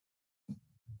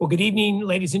Well, good evening,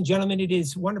 ladies and gentlemen. It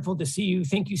is wonderful to see you.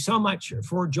 Thank you so much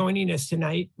for joining us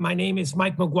tonight. My name is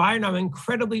Mike McGuire, and I'm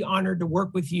incredibly honored to work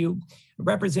with you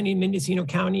representing Mendocino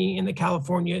County in the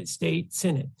California State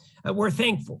Senate. We're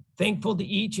thankful to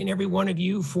each and every one of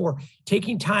you for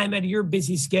taking time out of your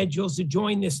busy schedules to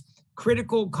join this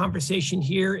critical conversation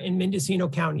here in Mendocino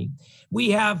County. We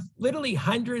have literally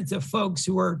hundreds of folks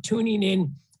who are tuning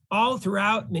in all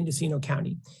throughout Mendocino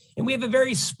County. And we have a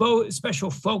very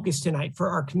special focus tonight for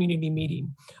our community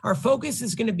meeting. Our focus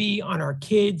is going to be on our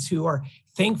kids who are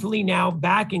thankfully now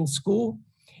back in school.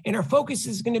 And our focus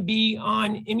is going to be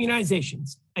on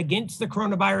immunizations against the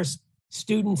coronavirus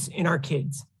students and our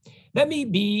kids. Let me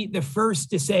be the first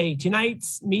to say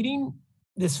tonight's meeting,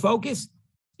 this focus,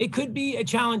 it could be a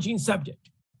challenging subject.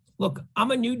 Look,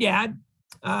 I'm a new dad,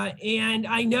 and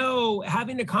I know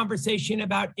having a conversation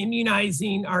about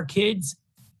immunizing our kids,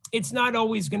 it's not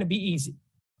always going to be easy.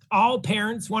 All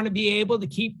parents want to be able to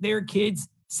keep their kids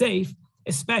safe,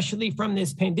 especially from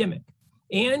this pandemic.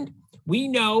 And we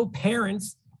know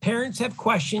parents have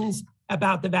questions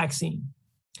about the vaccine.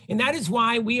 And that is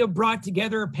why we have brought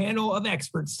together a panel of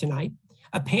experts tonight.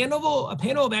 A panel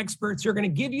of experts who are going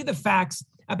to give you the facts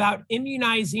about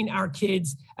immunizing our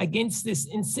kids against this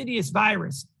insidious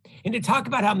virus, and to talk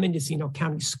about how Mendocino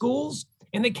County schools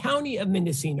and the county of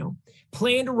Mendocino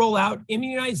plan to roll out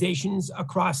immunizations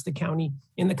across the county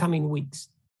in the coming weeks.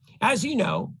 As you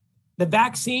know, the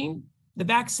vaccine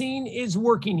is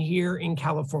working here in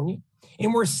California,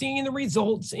 and we're seeing the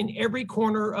results in every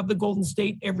corner of the Golden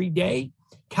State every day.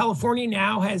 California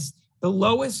now has the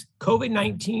lowest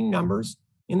COVID-19 numbers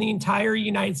in the entire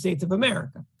United States of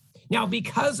America. Now,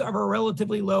 because of our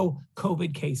relatively low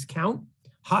COVID case count,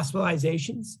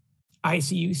 hospitalizations,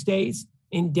 ICU stays,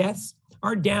 and deaths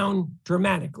are down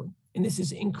dramatically. And this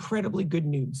is incredibly good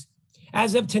news.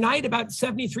 As of tonight, about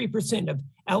 73% of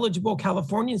eligible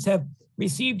Californians have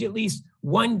received at least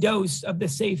one dose of the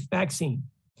safe vaccine.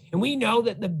 And we know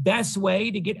that the best way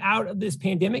to get out of this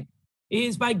pandemic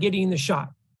is by getting the shot.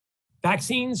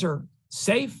 Vaccines are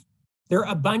safe, they're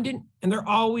abundant, and they're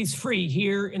always free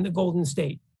here in the Golden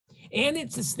State. And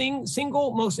it's the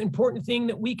single most important thing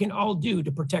that we can all do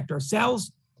to protect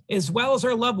ourselves as well as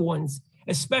our loved ones,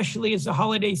 especially as the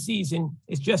holiday season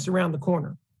is just around the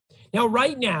corner. Now,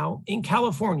 right now in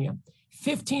California,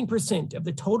 15% of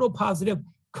the total positive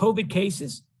COVID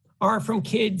cases are from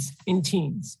kids and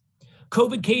teens.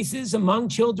 COVID cases among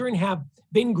children have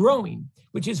been growing,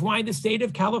 which is why the state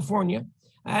of California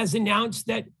has announced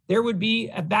that there would be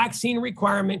a vaccine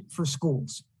requirement for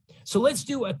schools. So let's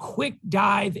do a quick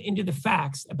dive into the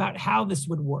facts about how this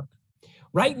would work.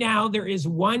 Right now, there is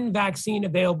one vaccine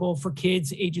available for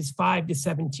kids ages 5 to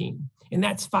 17, and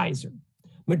that's Pfizer.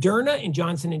 Moderna and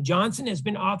Johnson & Johnson has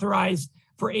been authorized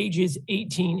for ages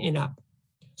 18 and up.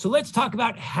 So let's talk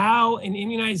about how an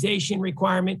immunization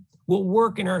requirement will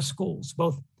work in our schools,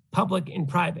 both public and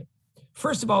private.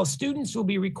 First of all, students will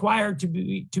be required to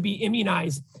be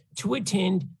immunized to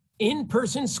attend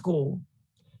in-person school,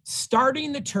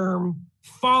 starting the term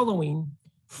following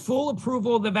full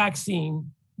approval of the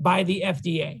vaccine by the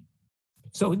FDA.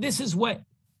 So this is what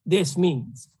this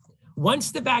means.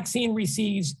 Once the vaccine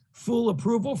receives full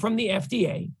approval from the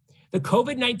FDA, the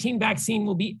COVID-19 vaccine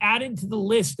will be added to the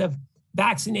list of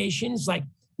vaccinations like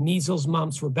measles,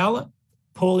 mumps, rubella,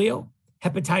 polio,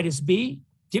 hepatitis B,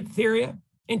 diphtheria,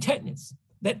 and tetanus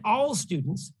that all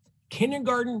students,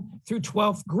 kindergarten through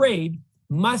 12th grade,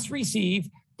 must receive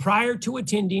prior to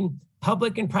attending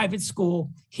public and private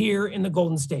school here in the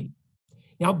Golden State.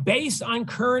 Now, based on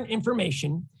current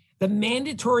information, the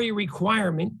mandatory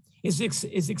requirement is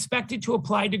expected to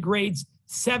apply to grades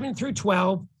 7 through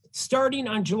 12, starting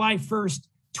on July 1st,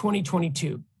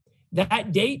 2022.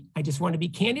 That date, I just want to be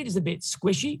candid, is a bit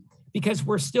squishy because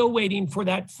we're still waiting for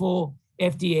that full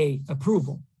FDA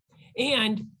approval.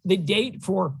 And the date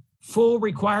for full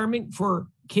requirement for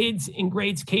kids in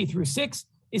grades K through 6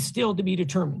 is still to be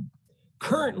determined.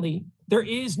 Currently, there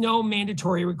is no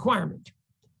mandatory requirement.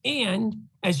 And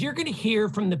as you're going to hear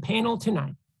from the panel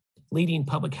tonight, leading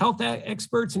public health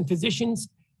experts and physicians,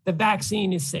 the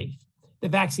vaccine is safe. The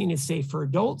vaccine is safe for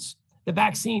adults. The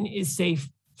vaccine is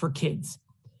safe for kids.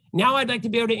 Now I'd like to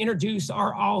be able to introduce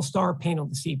our all-star panel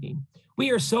this evening. We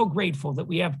are so grateful that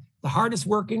we have the hardest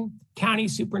working county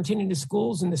superintendent of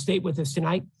schools in the state with us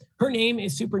tonight. Her name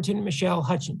is Superintendent Michelle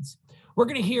Hutchins. We're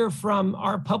going to hear from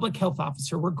our public health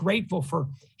officer. We're grateful for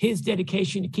his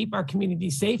dedication to keep our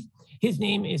community safe. His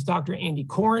name is Dr. Andy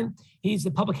Corin. He's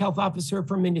the public health officer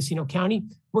for Mendocino County.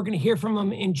 We're going to hear from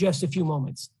him in just a few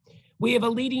moments. We have a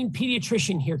leading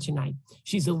pediatrician here tonight.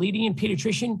 She's a leading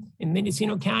pediatrician in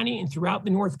Mendocino County and throughout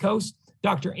the North Coast.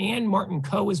 Dr. Ann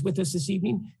Martin-Coe is with us this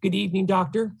evening. Good evening,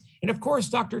 doctor. And of course,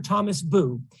 Dr. Thomas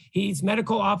Boo. He's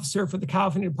medical officer for the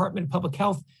California Department of Public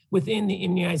Health within the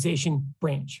immunization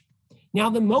branch. Now,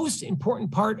 the most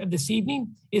important part of this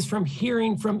evening is from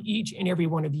hearing from each and every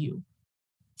one of you.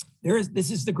 This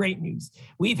is the great news.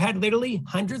 We've had literally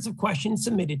hundreds of questions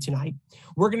submitted tonight.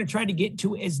 We're going to try to get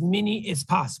to as many as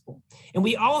possible. And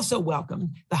we also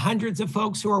welcome the hundreds of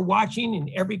folks who are watching in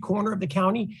every corner of the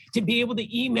county to be able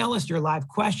to email us your live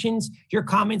questions, your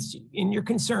comments, and your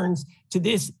concerns to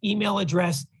this email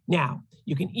address now.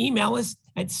 You can email us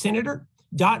at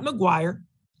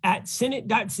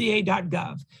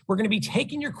senator.mcguire@senate.ca.gov. We're going to be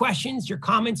taking your questions, your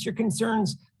comments, your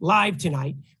concerns live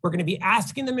tonight. We're going to be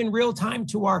asking them in real time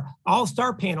to our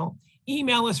all-star panel.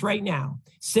 Email us right now,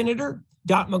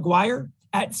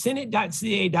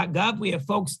 senator.mcguire@senate.ca.gov. We have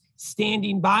folks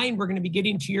standing by, and we're going to be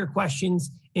getting to your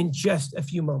questions in just a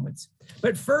few moments.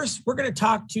 But first, we're going to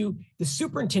talk to the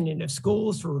superintendent of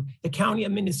schools for the county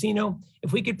of Mendocino.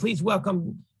 If we could please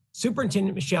welcome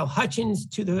Superintendent Michelle Hutchins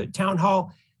to the town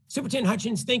hall. Superintendent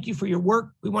Hutchins, thank you for your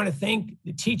work. We want to thank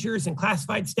the teachers and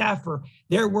classified staff for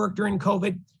their work during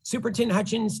COVID. Superintendent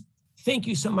Hutchins, thank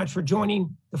you so much for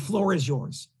joining. The floor is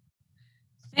yours.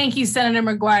 Thank you, Senator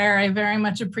McGuire. I very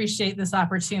much appreciate this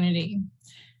opportunity.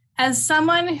 As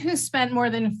someone who spent more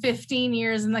than 15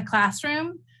 years in the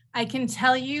classroom, I can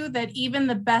tell you that even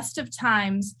the best of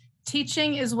times,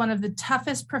 teaching is one of the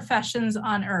toughest professions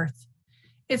on earth.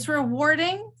 It's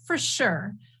rewarding for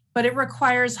sure, but it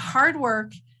requires hard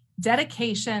work,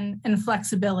 dedication, and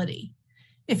flexibility.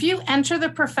 If you enter the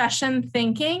profession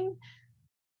thinking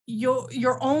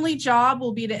your only job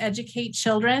will be to educate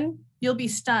children, you'll be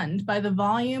stunned by the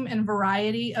volume and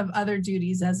variety of other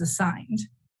duties as assigned.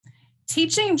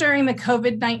 Teaching during the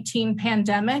COVID-19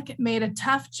 pandemic made a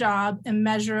tough job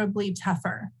immeasurably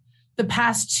tougher. The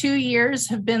past 2 years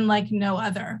have been like no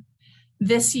other.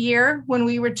 This year, when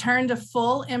we returned to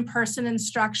full in-person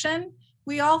instruction,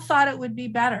 we all thought it would be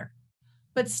better.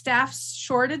 But staff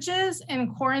shortages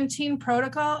and quarantine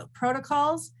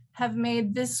protocols have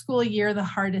made this school year the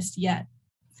hardest yet.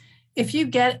 If you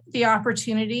get the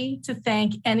opportunity to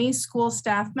thank any school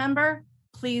staff member,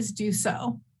 please do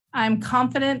so. I'm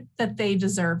confident that they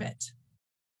deserve it.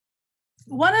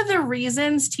 One of the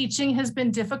reasons teaching has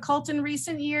been difficult in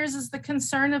recent years is the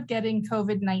concern of getting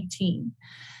COVID-19.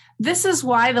 This is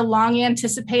why the long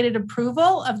anticipated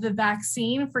approval of the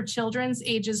vaccine for children's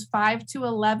ages 5 to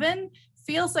 11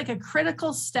 feels like a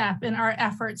critical step in our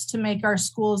efforts to make our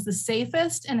schools the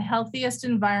safest and healthiest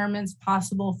environments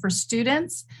possible for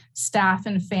students, staff,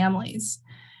 and families.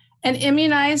 An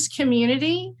immunized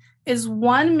community is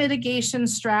one mitigation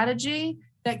strategy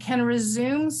that can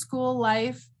resume school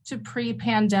life to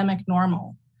pre-pandemic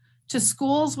normal, to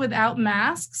schools without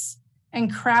masks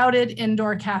and crowded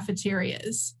indoor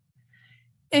cafeterias.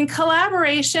 In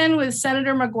collaboration with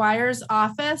Senator McGuire's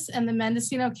office and the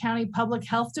Mendocino County Public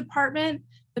Health Department,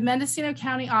 the Mendocino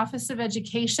County Office of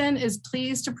Education is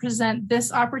pleased to present this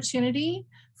opportunity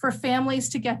for families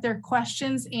to get their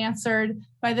questions answered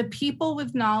by the people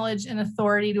with knowledge and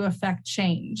authority to affect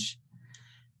change.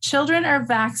 Children are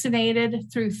vaccinated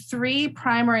through 3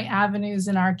 primary avenues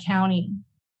in our county.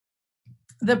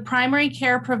 The primary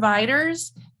care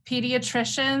providers,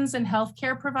 pediatricians, and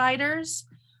healthcare providers.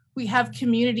 We have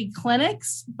community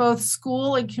clinics, both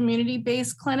school and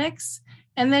community-based clinics,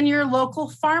 and then your local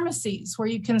pharmacies where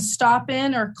you can stop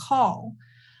in or call.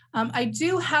 I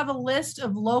do have a list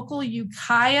of local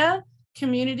Ukiah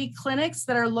community clinics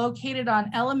that are located on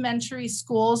elementary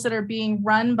schools that are being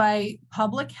run by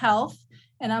public health,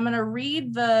 and I'm going to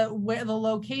read the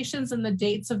locations and the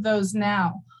dates of those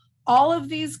now. All of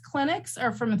these clinics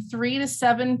are from 3 to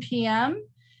 7 p.m.,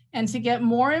 and to get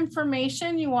more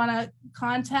information, you want to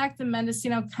contact the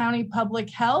Mendocino County Public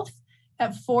Health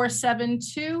at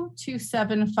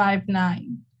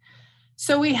 472-2759.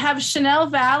 So we have Chanel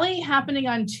Valley happening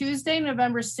on Tuesday,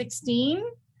 November 16,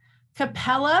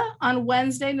 Capella on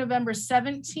Wednesday, November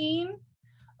 17,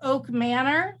 Oak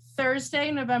Manor,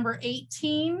 Thursday, November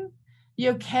 18,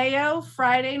 Yokayo,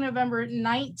 Friday, November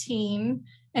 19,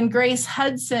 and Grace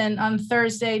Hudson on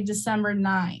Thursday, December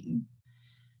 9.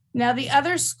 Now, the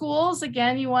other schools,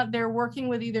 again, they're working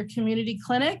with either community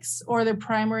clinics or their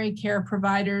primary care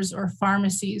providers or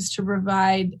pharmacies to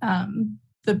provide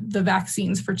the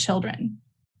vaccines for children.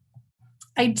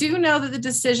 I do know that the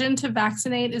decision to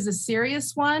vaccinate is a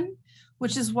serious one,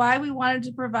 which is why we wanted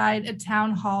to provide a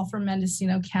town hall for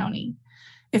Mendocino County.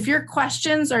 If your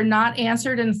questions are not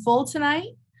answered in full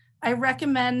tonight, I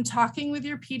recommend talking with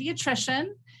your pediatrician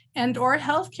and or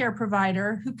healthcare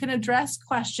provider who can address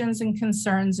questions and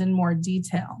concerns in more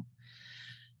detail.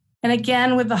 And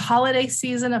again, with the holiday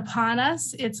season upon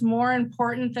us, it's more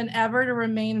important than ever to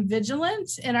remain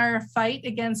vigilant in our fight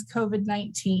against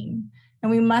COVID-19. And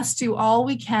we must do all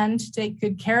we can to take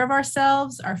good care of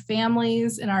ourselves, our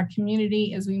families, and our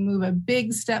community as we move a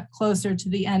big step closer to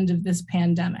the end of this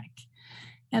pandemic.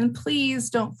 And please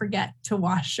don't forget to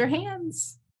wash your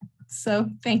hands. So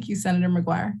thank you, Senator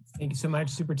McGuire. Thank you so much,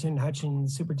 Superintendent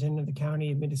Hutchins, Superintendent of the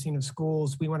County of Mendocino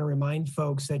Schools. We want to remind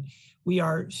folks that we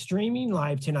are streaming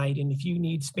live tonight, and if you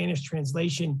need Spanish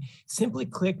translation, simply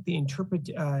click the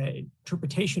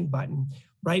interpretation button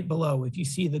right below. If you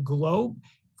see the globe,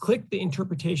 click the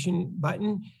interpretation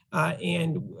button,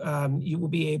 and you will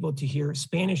be able to hear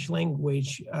Spanish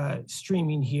language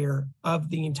streaming here of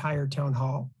the entire town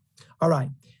hall. All right.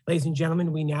 Ladies and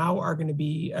gentlemen, we now are going to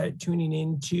be tuning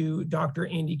in to Dr.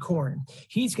 Andy Korn.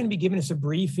 He's going to be giving us a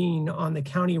briefing on the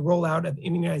county rollout of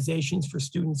immunizations for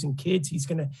students and kids. He's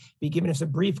going to be giving us a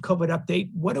brief COVID update.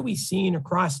 What are we seeing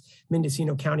across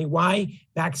Mendocino County? Why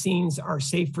vaccines are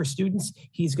safe for students?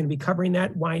 He's going to be covering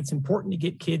that, why it's important to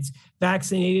get kids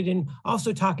vaccinated, and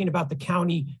also talking about the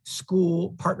county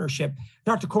school partnership.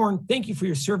 Dr. Korn, thank you for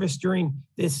your service during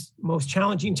this most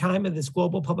challenging time of this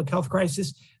global public health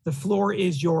crisis. The floor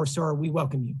is yours, sir. We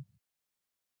welcome you.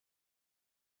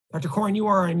 Dr. Korn, you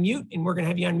are on mute, and we're going to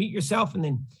have you unmute yourself and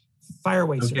then fire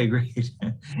away, sir. Okay, great.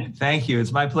 Thank you.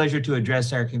 It's my pleasure to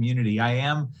address our community. I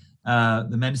am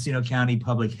the Mendocino County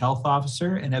Public Health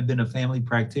Officer and have been a family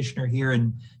practitioner here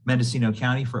in Mendocino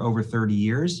County for over 30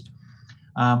 years.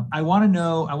 I want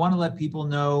to let people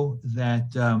know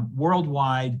that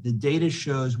worldwide, the data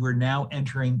shows we're now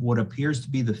entering what appears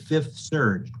to be the fifth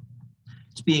surge.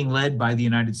 It's being led by the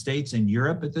United States and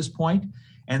Europe at this point,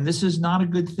 and this is not a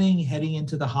good thing heading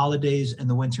into the holidays and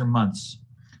the winter months.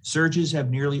 Surges have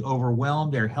nearly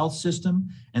overwhelmed our health system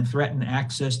and threaten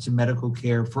access to medical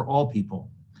care for all people.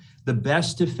 The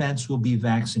best defense will be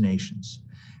vaccinations.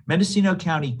 Mendocino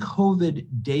County COVID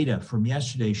data from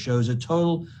yesterday shows a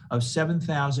total of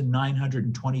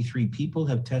 7,923 people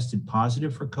have tested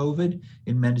positive for COVID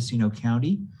in Mendocino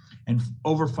County, and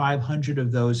over 500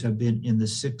 of those have been in the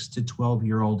 6 to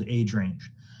 12-year-old age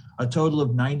range. A total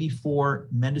of 94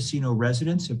 Mendocino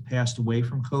residents have passed away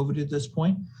from COVID at this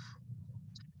point.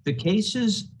 The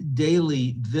cases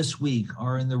daily this week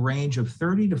are in the range of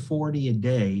 30 to 40 a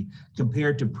day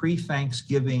compared to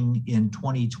pre-Thanksgiving in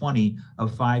 2020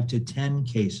 of 5 to 10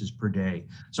 cases per day.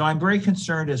 So I'm very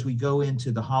concerned as we go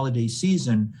into the holiday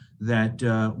season that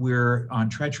we're on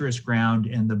treacherous ground,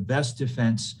 and the best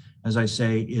defense, as I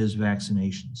say, is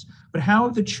vaccinations. But how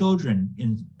have the children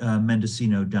in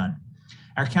Mendocino done?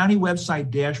 Our county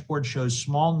website dashboard shows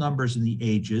small numbers in the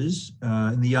ages,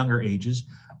 in the younger ages,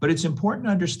 but it's important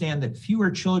to understand that fewer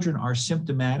children are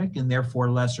symptomatic and therefore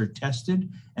less are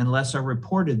tested and less are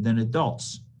reported than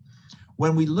adults.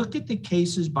 When we look at the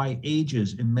cases by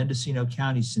ages in Mendocino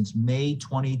County since May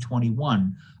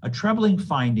 2021, a troubling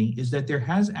finding is that there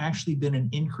has actually been an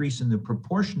increase in the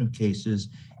proportion of cases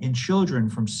in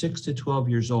children from 6 to 12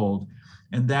 years old,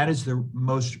 and that is the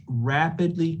most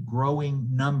rapidly growing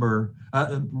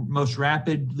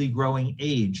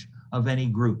age of any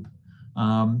group.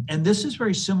 And this is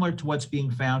very similar to what's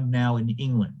being found now in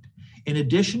England. In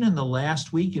addition, in the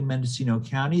last week in Mendocino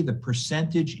County, the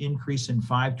percentage increase in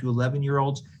 5 to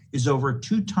 11-year-olds is over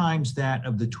 2 times that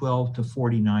of the 12 to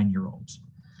 49-year-olds.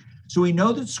 So we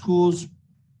know that schools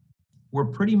were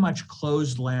pretty much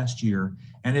closed last year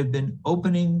and have been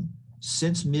opening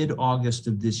since mid-August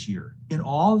of this year. In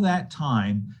all that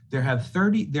time, there have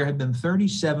been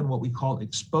 37 what we call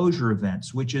exposure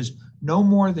events, which is no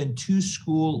more than 2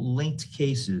 school-linked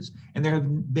cases, and there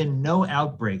have been no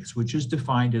outbreaks, which is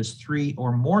defined as 3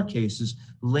 or more cases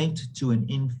linked to an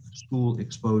in-school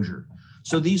exposure.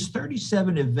 So these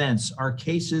 37 events are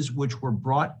cases which were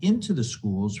brought into the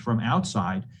schools from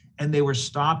outside, and they were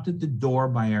stopped at the door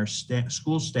by our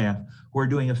school staff, who are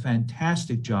doing a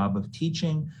fantastic job of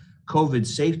teaching COVID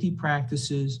safety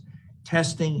practices,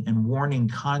 testing and warning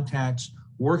contacts,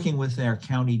 working with our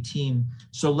county team.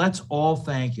 So let's all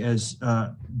thank, as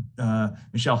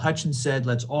Michelle Hutchins said,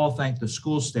 let's all thank the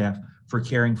school staff for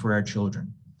caring for our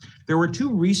children. There were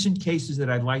 2 recent cases that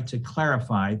I'd like to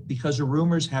clarify because the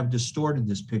rumors have distorted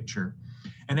this picture.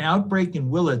 An outbreak in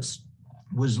Willits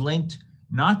was linked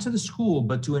not to the school,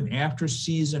 but to an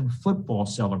after-season football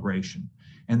celebration.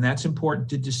 And that's important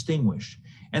to distinguish.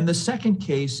 And the second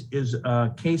case is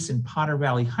a case in Potter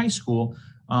Valley High School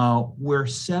where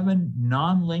 7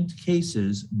 non-linked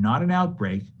cases, not an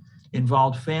outbreak,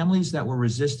 involved families that were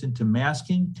resistant to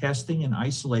masking, testing, and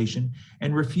isolation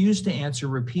and refused to answer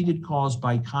repeated calls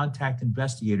by contact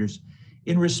investigators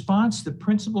In response, the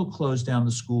principal closed down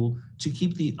the school to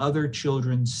keep the other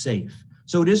children safe.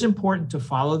 So it is important to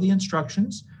follow the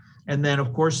instructions. And then,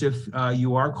 of course, if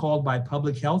you are called by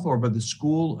public health or by the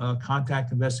school,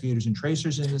 contact investigators and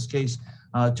tracers in this case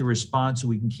to respond so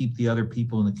we can keep the other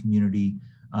people in the community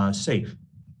safe.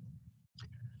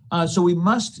 So we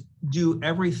must do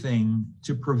everything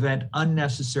to prevent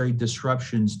unnecessary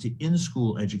disruptions to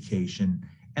in-school education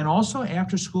and also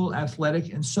after-school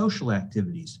athletic and social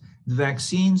activities. The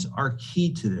vaccines are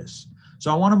key to this.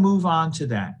 So I want to move on to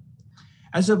that.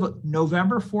 As of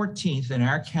November 14th in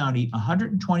our county,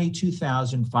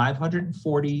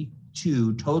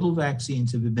 122,542 total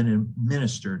vaccines have been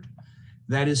administered.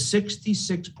 That is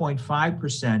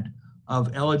 66.5%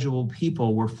 of eligible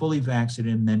people were fully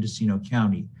vaccinated in Mendocino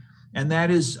County. And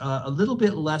that is a little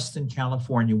bit less than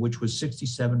California, which was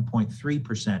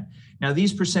 67.3%. Now,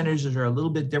 these percentages are a little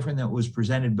bit different than what was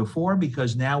presented before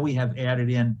because now we have added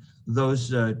in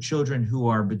those children who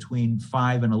are between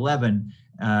 5 and 11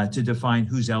 to define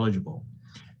who's eligible.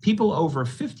 People over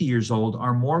 50 years old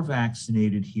are more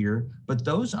vaccinated here, but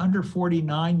those under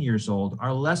 49 years old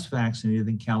are less vaccinated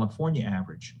than California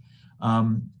average.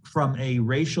 From a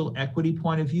racial equity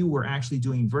point of view, we're actually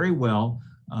doing very well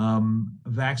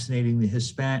vaccinating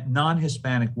the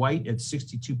non-Hispanic white at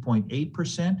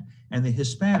 62.8% and the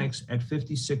Hispanics at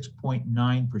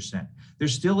 56.9%. There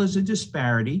still is a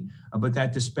disparity, but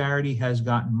that disparity has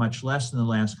gotten much less in the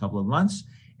last couple of months.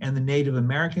 And the Native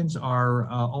Americans are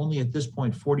only at this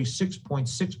point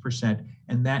 46.6%,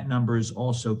 and that number is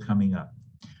also coming up.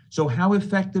 So how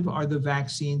effective are the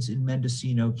vaccines in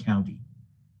Mendocino County?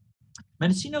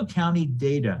 Mendocino County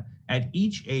data at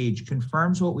each age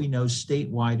confirms what we know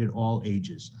statewide at all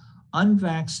ages.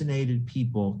 Unvaccinated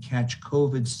people catch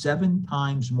COVID 7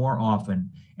 times more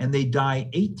often, and they die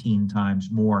 18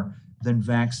 times more than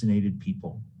vaccinated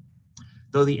people.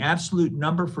 Though the absolute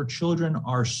number for children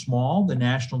are small, the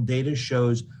national data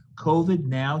shows COVID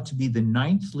now to be the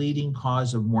 9th leading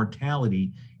cause of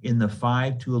mortality in the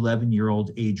 5 to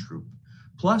 11-year-old age group.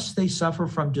 Plus, they suffer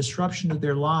from disruption of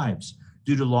their lives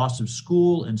due to loss of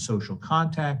school and social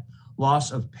contact,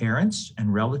 loss of parents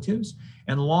and relatives,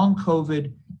 and long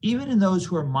COVID, even in those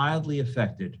who are mildly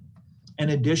affected.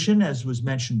 In addition, as was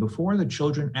mentioned before, the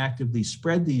children actively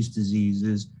spread this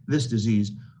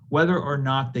disease, whether or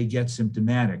not they get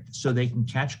symptomatic. So they can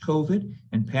catch COVID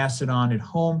and pass it on at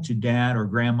home to dad or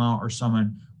grandma or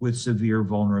someone with severe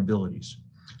vulnerabilities.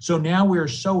 So now we're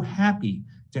so happy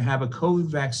to have a COVID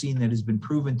vaccine that has been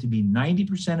proven to be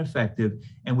 90% effective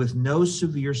and with no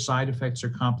severe side effects or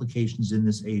complications in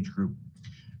this age group.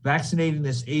 Vaccinating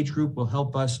this age group will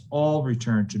help us all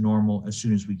return to normal as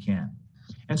soon as we can.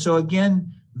 And so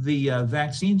again, the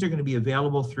vaccines are going to be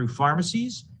available through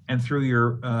pharmacies and through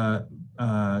your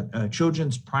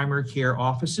children's primary care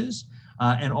offices,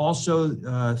 and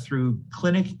also through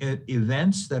clinic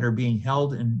events that are being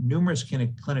held in numerous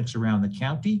clinics around the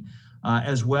county,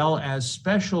 as well as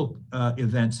special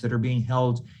events that are being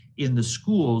held in the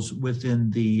schools within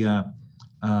the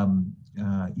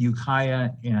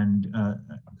Ukiah and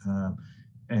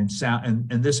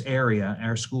this area.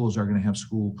 Our schools are going to have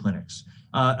school clinics.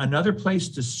 Another place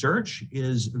to search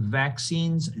is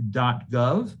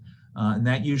vaccines.gov, and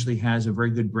that usually has a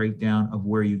very good breakdown of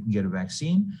where you can get a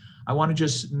vaccine. I want to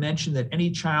just mention that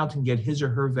any child can get his or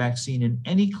her vaccine in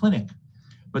any clinic,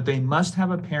 but they must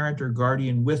have a parent or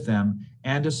guardian with them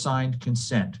and a signed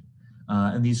consent.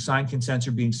 And these signed consents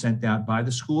are being sent out by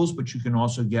the schools, but you can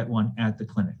also get one at the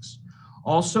clinics.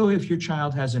 Also, if your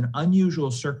child has an unusual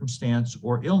circumstance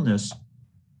or illness,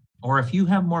 or if you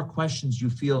have more questions you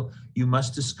feel you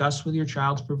must discuss with your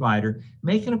child's provider,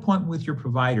 make an appointment with your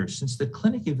provider, since the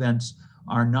clinic events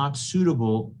are not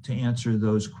suitable to answer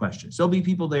those questions. There'll be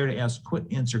people there to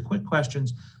answer quick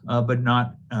questions, but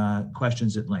not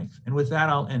questions at length. And with that,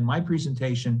 I'll end my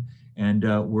presentation, and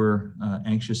we're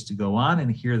anxious to go on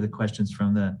and hear the questions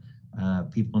from the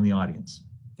people in the audience.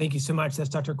 Thank you so much. That's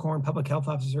Dr. Korn, Public Health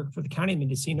Officer for the County of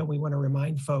Mendocino. We want to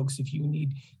remind folks, if you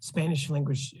need Spanish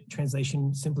language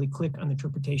translation, simply click on the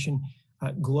interpretation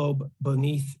globe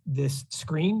beneath this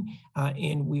screen,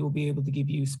 and we will be able to give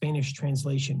you Spanish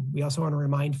translation. We also want to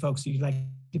remind folks, if you'd like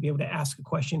to be able to ask a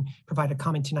question, provide a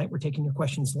comment tonight, we're taking your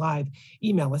questions live.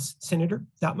 Email us,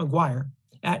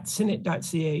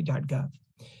 senator.mcguire@senate.ca.gov.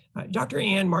 Dr.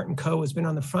 Ann Martin-Coe has been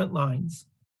on the front lines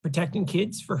protecting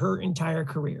kids for her entire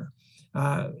career.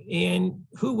 And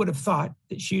who would have thought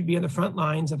that she would be on the front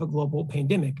lines of a global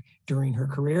pandemic during her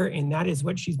career. And that is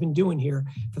what she's been doing here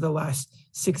for the last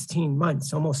 16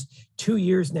 months, almost 2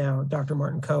 years now, Dr.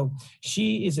 Martin Coe.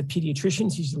 She is a pediatrician.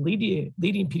 She's the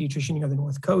leading pediatrician here on the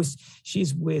North Coast.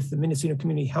 She's with the Mendocino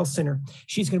Community Health Center.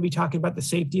 She's going to be talking about the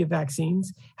safety of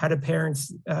vaccines, how do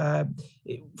parents,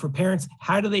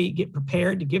 how do they get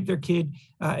prepared to give their kid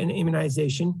an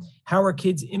immunization? How are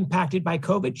kids impacted by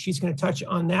COVID? She's going to touch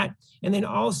on that. And then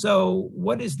also,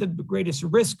 what is the greatest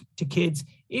risk to kids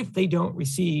if they don't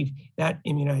receive that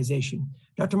immunization?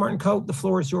 Dr. Martin Coe, the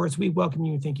floor is yours. We welcome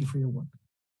you and thank you for your work.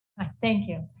 Thank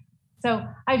you. So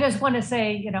I just want to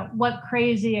say, what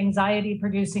crazy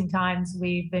anxiety-producing times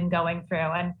we've been going through.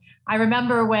 And I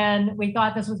remember when we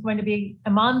thought this was going to be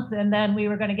a month and then we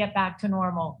were going to get back to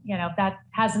normal. That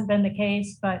hasn't been the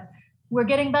case, but we're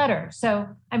getting better. So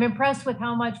I'm impressed with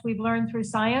how much we've learned through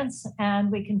science,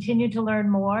 and we continue to learn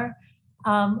more.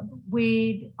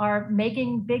 We are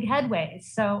making big headways.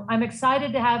 So I'm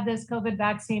excited to have this COVID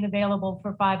vaccine available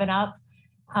for 5 and up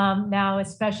now,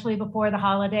 especially before the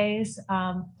holidays.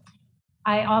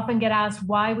 I often get asked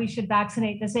why we should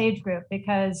vaccinate this age group,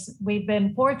 because we've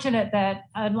been fortunate that,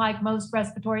 unlike most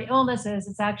respiratory illnesses,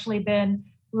 it's actually been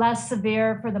less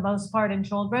severe for the most part in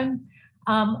children.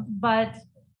 But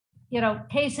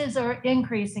cases are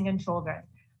increasing in children.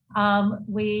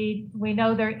 We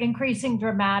know they're increasing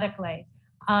dramatically.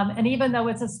 And even though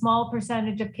it's a small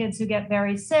percentage of kids who get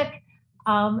very sick,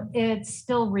 it's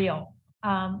still real.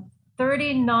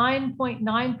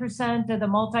 39.9% of the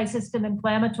multisystem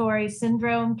inflammatory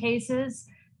syndrome cases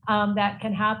that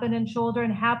can happen in children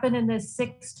happen in this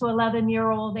 6 to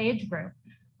 11-year-old age group.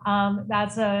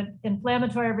 That's an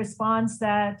inflammatory response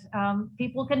that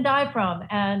people can die from,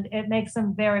 and it makes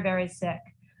them very, very sick.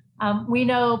 We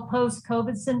know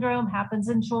post-COVID syndrome happens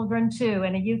in children too.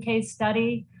 In a UK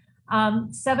study,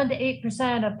 7 to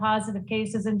 8% of positive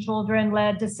cases in children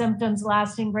led to symptoms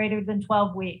lasting greater than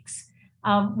 12 weeks.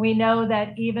 We know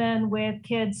that even with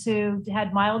kids who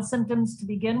had mild symptoms to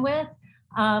begin with,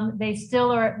 they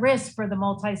still are at risk for the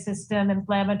multisystem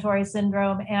inflammatory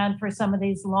syndrome and for some of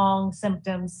these long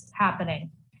symptoms happening.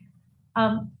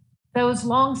 Those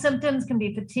long symptoms can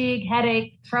be fatigue,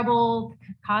 headache, trouble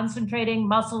concentrating,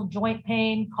 muscle, joint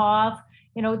pain, cough.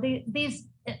 These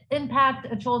impact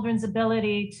a children's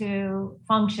ability to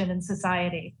function in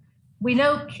society. We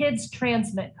know kids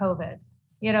transmit COVID.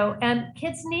 And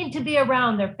kids need to be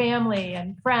around their family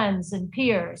and friends and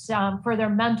peers for their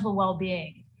mental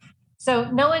well-being. So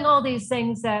knowing all these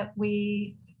things that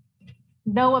we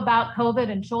know about COVID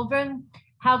in children,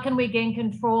 how can we gain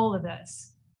control of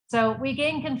this? So we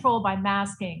gain control by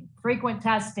masking, frequent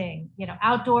testing,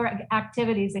 outdoor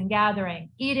activities and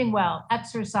gathering, eating well,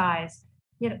 exercise,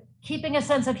 keeping a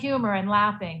sense of humor and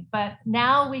laughing. But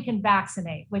now we can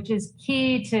vaccinate, which is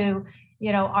key to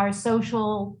our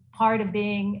social part of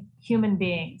being human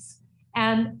beings.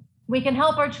 And we can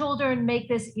help our children make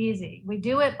this easy. We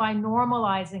do it by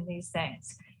normalizing these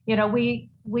things. We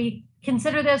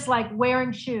consider this like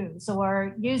wearing shoes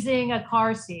or using a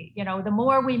car seat. The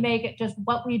more we make it just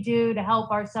what we do to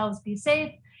help ourselves be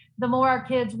safe, the more our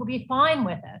kids will be fine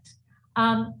with it.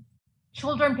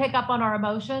 Children pick up on our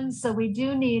emotions, so we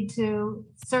do need to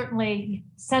certainly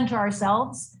center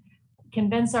ourselves,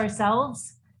 convince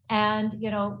ourselves, and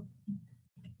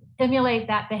stimulate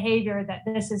that behavior that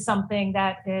this is something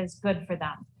that is good for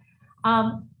them.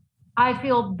 I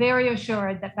feel very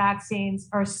assured that vaccines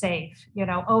are safe.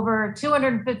 Over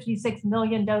 256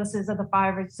 million doses of the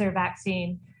Pfizer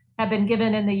vaccine have been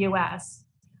given in the US.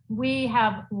 We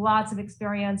have lots of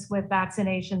experience with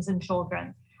vaccinations in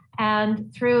children.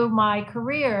 And through my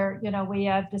career, we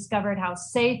have discovered how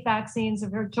safe vaccines are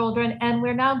for children, and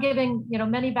we're now giving,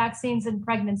 many vaccines in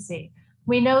pregnancy.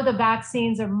 We know the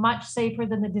vaccines are much safer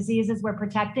than the diseases we're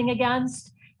protecting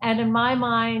against. And in my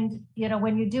mind,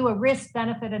 when you do a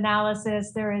risk-benefit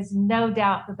analysis, there is no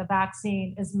doubt that the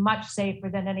vaccine is much safer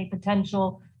than any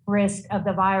potential risk of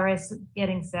the virus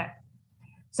getting sick.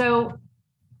 So,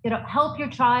 help your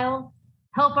child,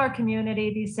 help our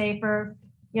community be safer.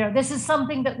 This is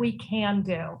something that we can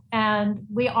do, and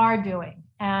we are doing.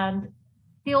 And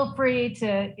feel free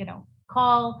to,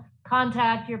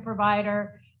 contact your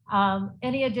provider.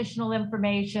 Any additional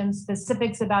information,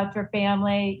 specifics about your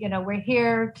family, we're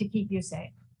here to keep you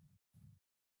safe.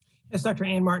 Yes, Dr.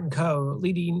 Ann Martin Coe,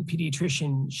 leading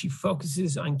pediatrician. She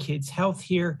focuses on kids' health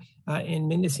here in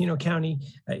Mendocino County.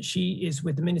 She is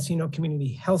with the Mendocino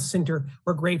Community Health Center.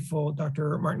 We're grateful,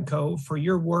 Dr. Martin Coe, for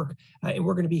your work, and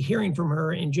we're going to be hearing from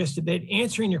her in just a bit,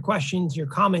 answering your questions, your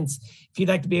comments. If you'd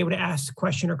like to be able to ask a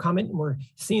question or comment, and we're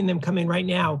seeing them come in right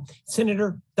now,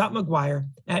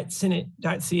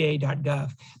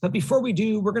 senator.mcguire@senate.ca.gov. But before we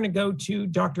do, we're going to go to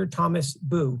Dr. Thomas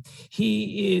Boo.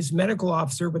 He is medical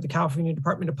officer with the California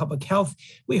Department of Public Health.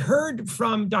 We heard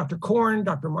from Dr. Korn,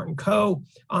 Dr. Martin Coe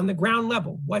on the ground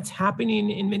level, what's happening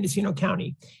in Mendocino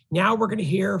County. Now we're going to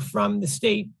hear from the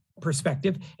state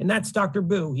perspective, and that's Dr.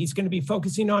 Boo. He's going to be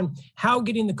focusing on how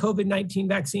getting the COVID-19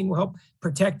 vaccine will help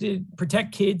protect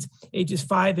kids ages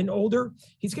 5 and older.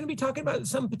 He's going to be talking about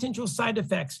some potential side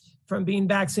effects from being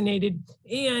vaccinated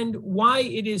and why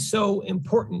it is so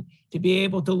important to be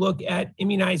able to look at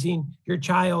immunizing your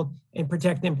child and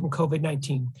protect them from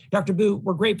COVID-19. Dr. Boo,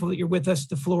 we're grateful that you're with us.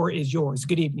 The floor is yours.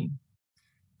 Good evening.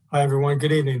 Hi, everyone.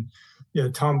 Good evening. Yeah,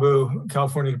 Tom Boo,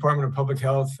 California Department of Public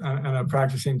Health, and a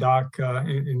practicing doc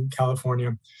in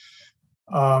California.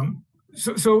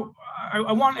 So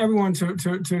I want everyone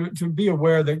to be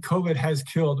aware that COVID has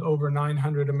killed over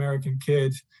 900 American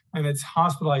kids, and it's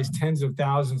hospitalized tens of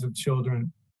thousands of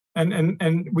children.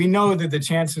 And we know that the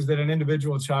chances that an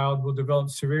individual child will develop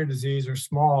severe disease are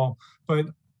small, but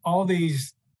all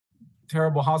these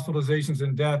terrible hospitalizations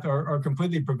and death are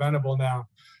completely preventable now.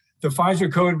 The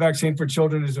Pfizer COVID vaccine for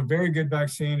children is a very good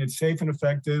vaccine. It's safe and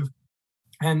effective.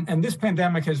 And this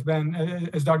pandemic has been,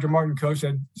 as Dr. Martin Coe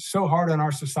said, so hard on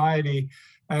our society.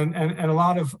 And a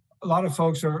lot of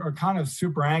folks are kind of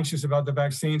super anxious about the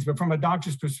vaccines. But from a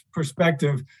doctor's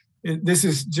perspective, this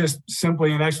is just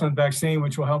simply an excellent vaccine,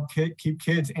 which will help keep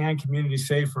kids and communities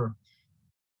safer.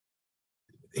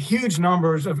 Huge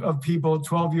numbers of people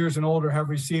 12 years and older have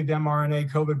received mRNA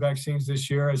COVID vaccines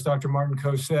this year, as Dr. Martin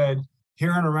Coe said,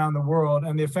 here and around the world.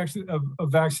 And the effects of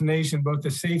vaccination, both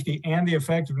the safety and the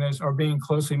effectiveness, are being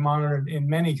closely monitored in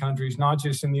many countries, not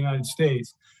just in the United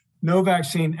States. No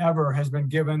vaccine ever has been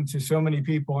given to so many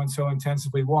people and so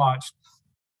intensively watched.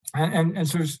 And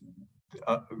so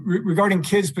regarding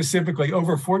kids specifically,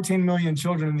 over 14 million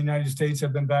children in the United States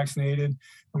have been vaccinated.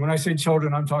 And when I say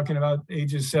children, I'm talking about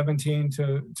ages 17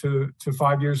 to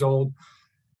 5 years old,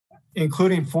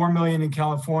 including 4 million in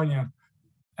California.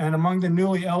 And among the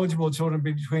newly eligible children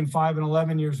between 5 and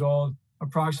 11 years old,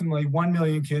 approximately 1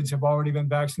 million kids have already been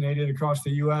vaccinated across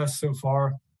the U.S. so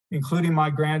far, including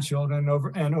my grandchildren,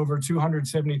 and over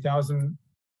 270,000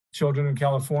 children in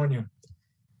California.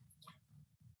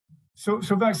 So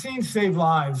vaccines save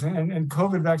lives, and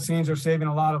COVID vaccines are saving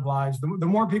a lot of lives. The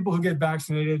more people who get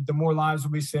vaccinated, the more lives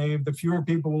will be saved. The fewer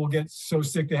people will get so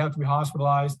sick they have to be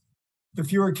hospitalized. The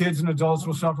fewer kids and adults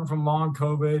will suffer from long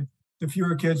COVID. The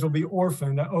fewer kids will be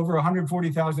orphaned. Over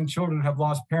 140,000 children have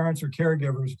lost parents or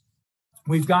caregivers.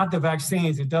 We've got the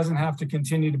vaccines. It doesn't have to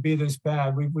continue to be this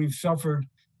bad. We've suffered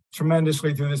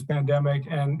tremendously through this pandemic,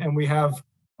 and we have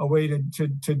a way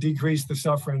to decrease the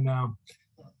suffering now.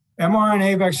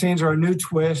 mRNA vaccines are a new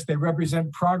twist. They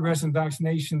represent progress in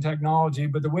vaccination technology,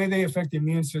 but the way they affect the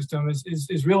immune system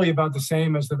is really about the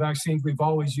same as the vaccines we've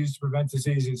always used to prevent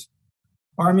diseases.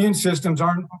 Our immune systems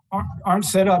aren't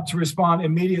set up to respond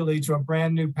immediately to a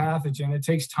brand new pathogen. It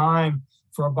takes time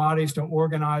for our bodies to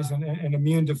organize an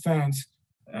immune defense.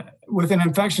 With an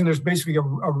infection, there's basically a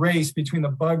race between the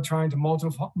bug trying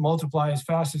to multiply as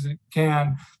fast as it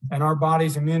can and our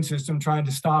body's immune system trying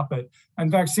to stop it.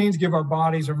 And vaccines give our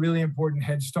bodies a really important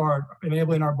head start,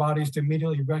 enabling our bodies to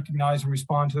immediately recognize and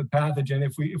respond to the pathogen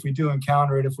if we do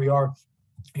encounter it, if we are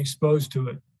exposed to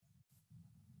it.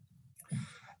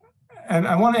 And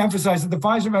I want to emphasize that the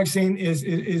Pfizer vaccine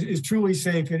is truly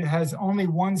safe. It has only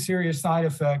one serious side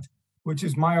effect, which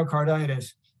is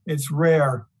myocarditis. It's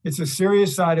rare. It's a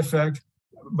serious side effect,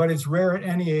 but it's rare at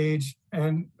any age,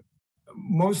 and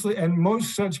most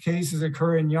such cases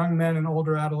occur in young men and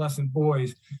older adolescent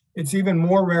boys. It's even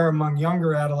more rare among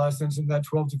younger adolescents in that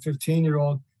 12 to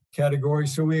 15-year-old category.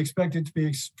 So we expect it to be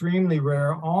extremely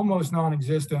rare, almost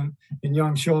non-existent in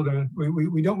young children.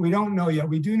 We don't know yet.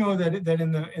 We do know that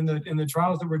in the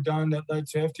trials that were done that led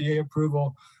to FDA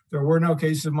approval, there were no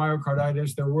cases of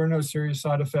myocarditis. There were no serious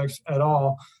side effects at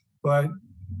all, but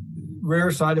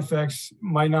rare side effects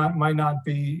might not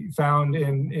be found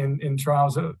in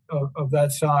trials of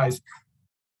that size.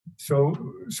 So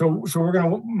we're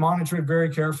going to monitor it very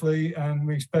carefully, and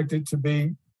we expect it to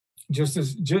be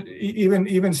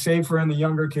even safer in the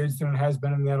younger kids than it has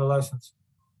been in the adolescents.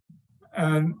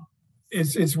 And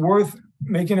it's worth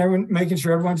making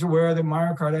sure everyone's aware that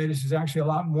myocarditis is actually a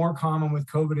lot more common with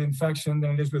COVID infection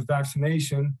than it is with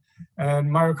vaccination. And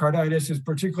myocarditis is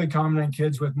particularly common in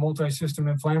kids with multi-system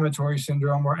inflammatory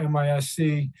syndrome, or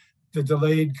MISC, the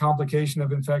delayed complication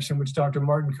of infection, which Dr.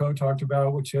 Martin Coe talked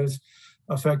about, which has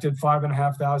affected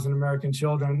 5,500 American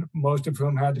children, most of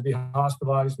whom had to be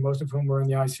hospitalized, most of whom were in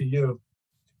the ICU.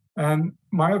 And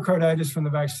myocarditis from the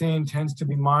vaccine tends to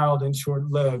be mild and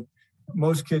short-lived.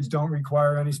 Most kids don't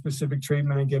require any specific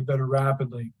treatment and get better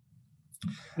rapidly.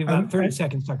 We have about 30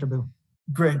 seconds, Dr. Boo.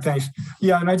 Great, thanks.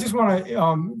 Yeah, and I just want to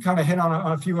kind of hit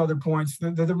on a few other points.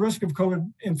 The risk of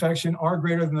COVID infection are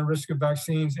greater than the risk of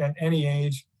vaccines at any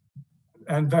age.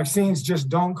 And vaccines just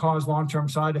don't cause long-term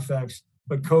side effects,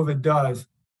 but COVID does.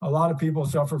 A lot of people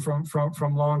suffer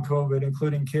from long COVID,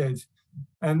 including kids.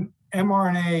 And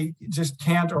mRNA just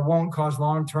can't or won't cause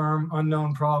long-term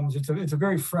unknown problems. It's a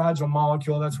very fragile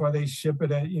molecule. That's why they ship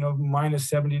it at minus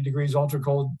 70 degrees ultra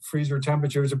cold freezer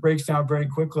temperatures. It breaks down very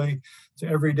quickly to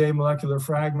everyday molecular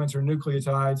fragments or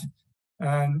nucleotides.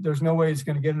 And there's no way it's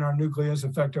going to get in our nucleus,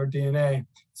 affect our DNA.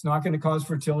 It's not going to cause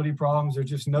fertility problems. There's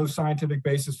just no scientific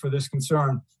basis for this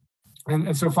concern.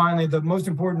 And so finally, the most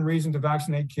important reason to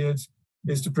vaccinate kids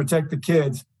is to protect the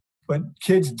kids. But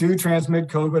kids do transmit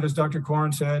COVID, as Dr.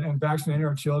 Corn said, and vaccinating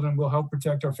our children will help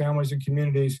protect our families and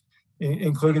communities,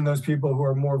 including those people who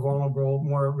are more vulnerable,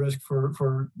 more at risk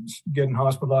for getting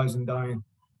hospitalized and dying.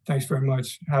 Thanks very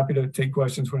much. Happy to take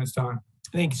questions when it's time.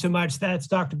 Thank you so much. That's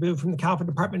Dr. Boo from the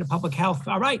California Department of Public Health.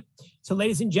 All right. So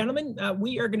ladies and gentlemen,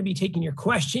 we are going to be taking your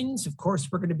questions. Of course,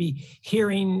 we're going to be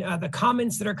hearing the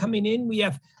comments that are coming in. We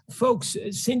have folks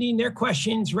sending their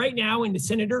questions right now into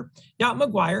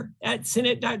Senator.McGuire at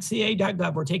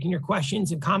senate.ca.gov. We're taking your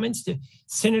questions and comments to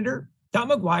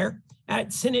Senator.McGuire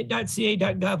at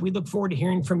senate.ca.gov. We look forward to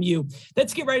hearing from you.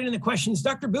 Let's get right into the questions.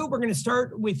 Dr. Boo, we're going to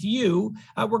start with you.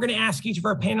 We're going to ask each of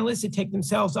our panelists to take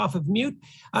themselves off of mute.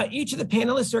 Each of the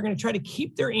panelists are going to try to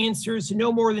keep their answers to no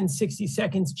more than 60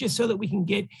 seconds, just so that we can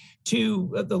get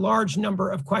to the large number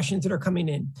of questions that are coming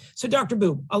in. So Dr.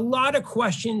 Boo, a lot of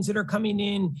questions that are coming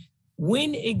in.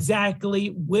 When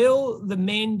exactly will the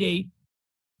mandate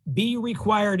be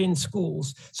required in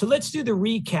schools? So let's do the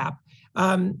recap.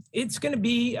 It's going to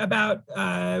be about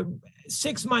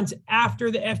 6 months after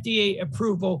the FDA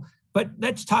approval, but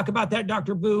let's talk about that,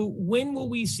 Dr. Boo. When will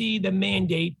we see the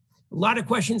mandate? A lot of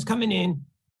questions coming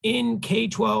in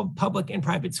K-12 public and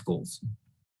private schools.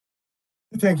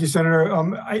 Thank you, Senator.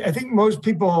 I think most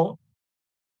people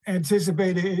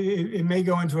anticipate it may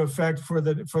go into effect for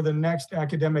the next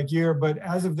academic year, but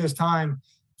as of this time,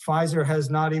 Pfizer has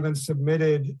not even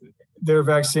submitted their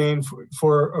vaccine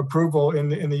for approval in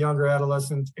the younger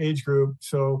adolescent age group.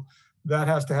 So that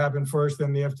has to happen first,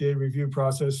 then the FDA review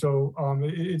process. So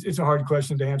it's a hard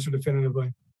question to answer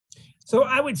definitively. So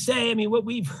I would say, what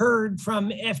we've heard from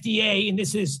FDA, and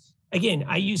this is, again,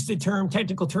 I use the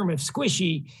technical term of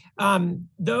squishy,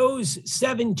 those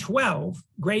 7-12,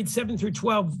 grades 7 through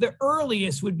 12, the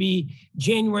earliest would be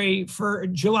July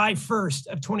 1st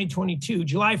of 2022,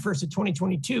 July 1st of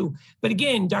 2022. But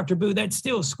again, Dr. Boo, that's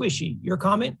still squishy. Your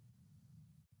comment?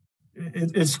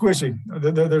 It's squishy.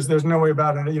 There's no way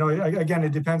about it. Again,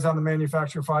 it depends on the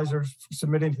manufacturer, Pfizer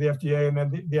submitting to the FDA, and then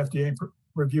the FDA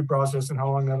review process and how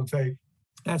long that'll take.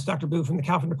 That's Dr. Boo from the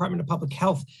California Department of Public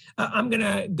Health. I'm going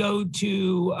to go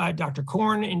to Dr.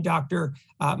 Korn and Dr.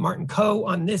 Martin Coe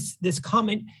on this. This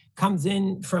comment comes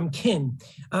in from Ken.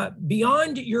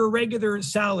 Beyond your regular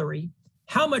salary,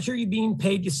 how much are you being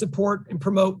paid to support and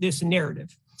promote this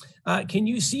narrative? Can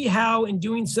you see how, in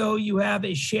doing so, you have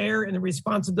a share in the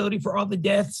responsibility for all the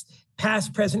deaths,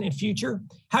 past, present, and future?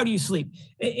 How do you sleep?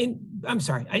 And I'm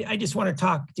sorry, I just want to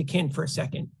talk to Ken for a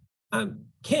second.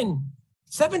 Ken,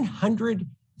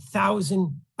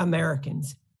 700,000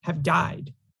 Americans have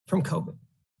died from COVID.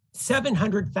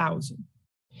 700,000.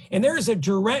 And there is a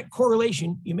direct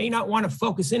correlation. You may not want to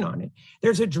focus in on it.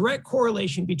 There's a direct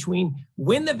correlation between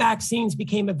when the vaccines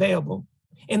became available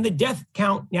and the death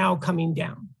count now coming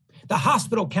down, the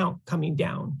hospital count coming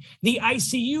down, the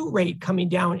ICU rate coming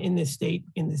down in this state,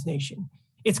 in this nation.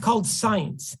 It's called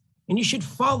science, and you should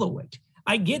follow it.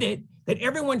 I get it that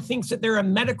everyone thinks that they're a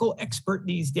medical expert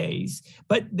these days,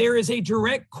 but there is a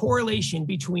direct correlation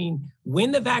between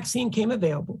when the vaccine came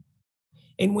available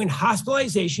and when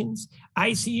hospitalizations,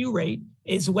 ICU rate,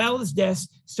 as well as deaths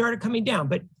started coming down.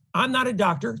 But I'm not a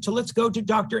doctor, so let's go to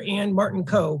Dr. Ann Martin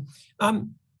Coe.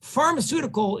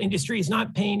 Pharmaceutical industry is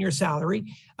not paying your salary.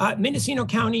 Mendocino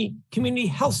County Community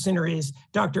Health Center is,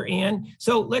 Dr. Ann.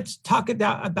 So let's talk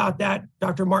about that,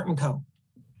 Dr. Martin Coe.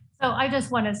 So I just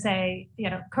want to say,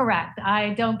 correct.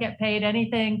 I don't get paid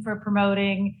anything for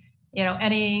promoting,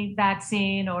 any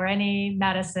vaccine or any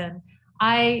medicine.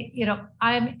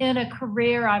 I'm in a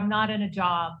career, I'm not in a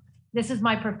job. This is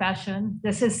my profession.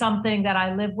 This is something that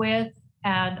I live with,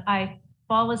 and I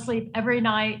fall asleep every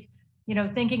night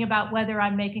thinking about whether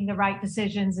I'm making the right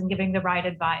decisions and giving the right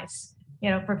advice.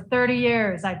 For 30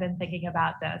 years, I've been thinking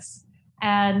about this.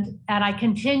 And I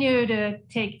continue to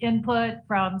take input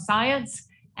from science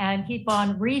and keep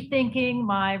on rethinking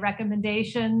my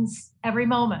recommendations every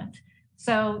moment.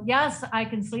 So yes, I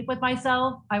can sleep with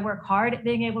myself. I work hard at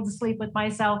being able to sleep with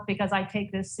myself because I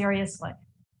take this seriously.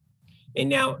 And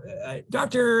now,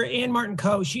 Dr. Ann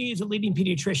Martin-Coe, she is a leading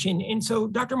pediatrician. And so,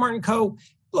 Dr. Martin-Coe,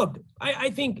 look, I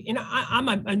think, I'm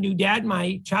a new dad.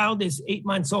 My child is 8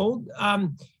 months old.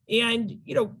 And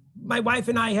my wife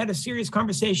and I had a serious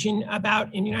conversation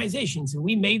about immunizations, and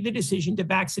we made the decision to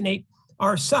vaccinate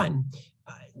our son.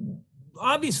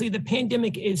 Obviously, the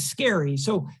pandemic is scary.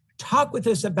 So talk with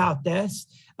us about this.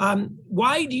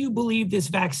 Why do you believe this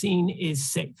vaccine is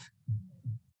safe?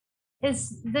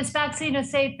 This vaccine is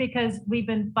safe because we've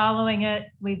been following it.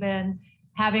 We've been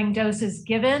having doses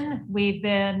given. We've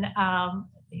been,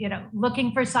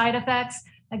 looking for side effects.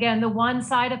 Again, the one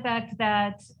side effect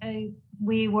that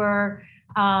we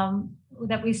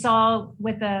saw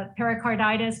with the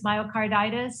pericarditis,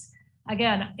 myocarditis,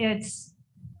 again, it's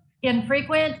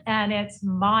infrequent and it's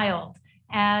mild,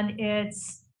 and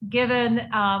it's given,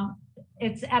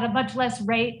 it's at a much less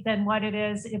rate than what it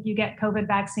is if you get COVID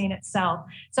vaccine itself.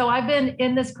 So I've been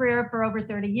in this career for over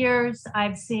 30 years.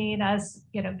 I've seen us,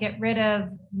 get rid of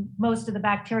most of the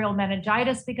bacterial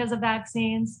meningitis because of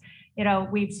vaccines.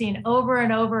 We've seen over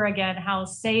and over again how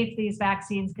safe these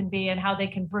vaccines can be and how they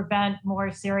can prevent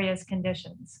more serious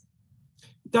conditions.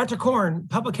 Dr. Korn,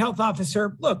 public health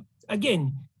officer, look,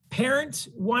 again, parents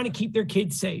want to keep their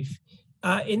kids safe.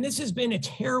 And this has been a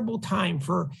terrible time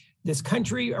for this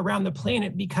country, around the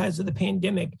planet, because of the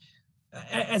pandemic.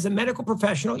 As a medical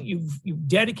professional, you've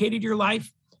dedicated your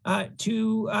life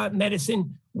to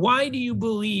medicine. Why do you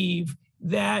believe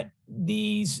that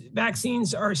these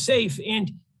vaccines are safe?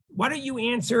 And why don't you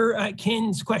answer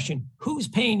Ken's question? Who's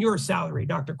paying your salary,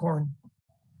 Dr. Korn?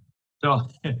 So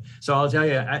I'll tell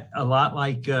you, a lot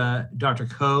like Dr.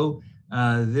 Coe,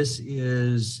 this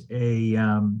is a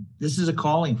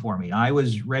calling for me. I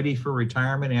was ready for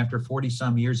retirement after 40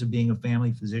 some years of being a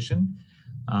family physician.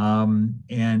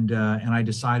 And I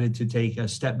decided to take a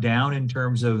step down in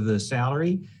terms of the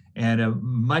salary and a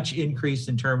much increase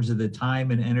in terms of the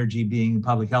time and energy being a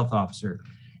public health officer.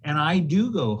 And I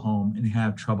do go home and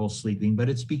have trouble sleeping, but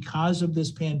it's because of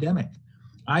this pandemic.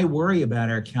 I worry about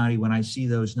our county when I see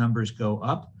those numbers go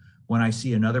up, when I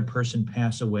see another person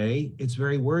pass away. It's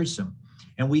very worrisome.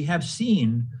 And we have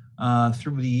seen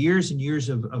through the years and years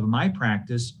of my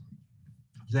practice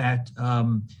that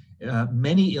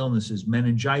many illnesses,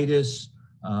 meningitis,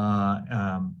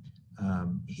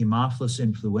 Haemophilus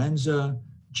influenza,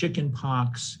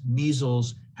 chickenpox,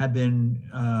 measles, have been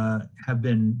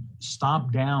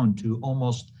stomped down to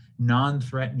almost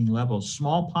non-threatening levels.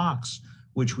 Smallpox,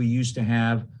 which we used to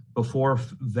have before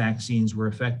vaccines were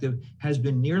effective, has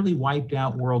been nearly wiped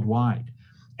out worldwide.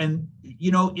 And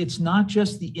it's not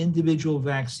just the individual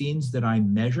vaccines that I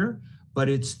measure, but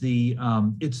it's the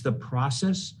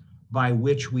process by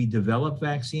which we develop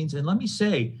vaccines. And let me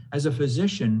say, as a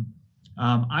physician,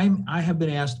 I have been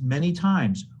asked many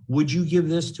times, would you give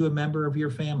this to a member of your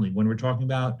family when we're talking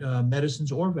about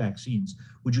medicines or vaccines?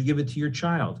 Would you give it to your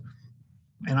child?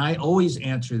 And I always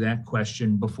answer that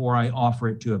question before I offer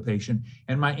it to a patient.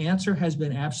 And my answer has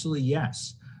been absolutely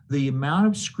yes. The amount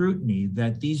of scrutiny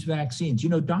that these vaccines,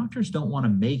 doctors don't want to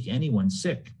make anyone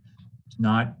sick.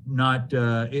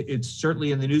 It's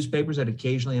certainly in the newspapers that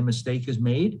occasionally a mistake is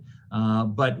made,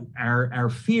 but our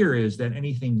fear is that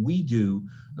anything we do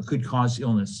could cause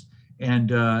illness.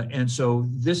 And so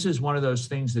this is one of those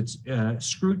things that's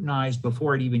scrutinized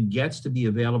before it even gets to be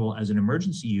available as an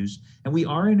emergency use. And we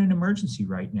are in an emergency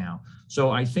right now.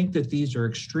 So I think that these are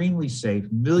extremely safe.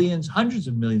 Millions, hundreds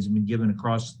of millions have been given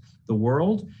across the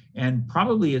world. And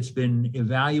probably it's been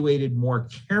evaluated more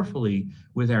carefully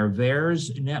with our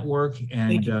VAERS network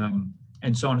and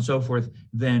so on and so forth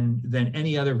than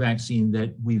any other vaccine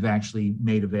that we've actually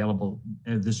made available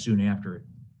this soon after it.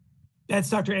 That's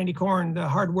Dr. Andy Korn, the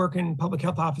hardworking public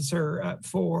health officer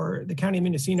for the County of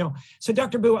Mendocino. So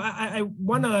Dr. Boo, I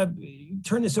want to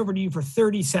turn this over to you for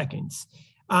 30 seconds.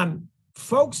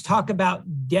 Folks talk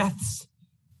about deaths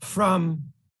from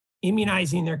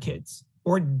immunizing their kids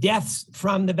or deaths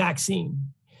from the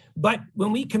vaccine. But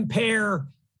when we compare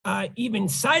even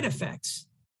side effects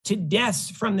to deaths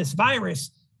from this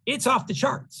virus, it's off the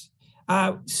charts.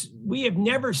 We have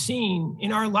never seen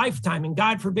in our lifetime, and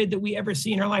God forbid that we ever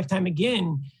see in our lifetime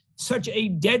again, such a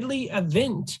deadly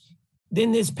event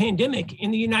than this pandemic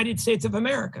in the United States of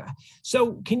America.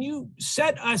 So can you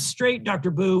set us straight,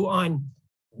 Dr. Boo, on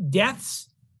deaths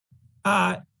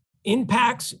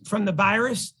impacts from the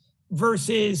virus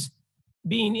versus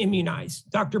being immunized?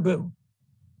 Dr. Boo.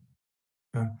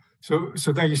 So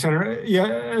thank you, Senator. Yeah,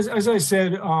 as I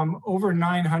said, over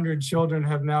 900 children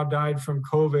have now died from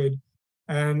COVID,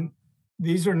 and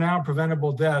these are now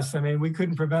preventable deaths. I mean, we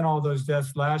couldn't prevent all those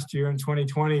deaths last year in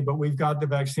 2020, but we've got the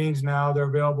vaccines now. They're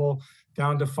available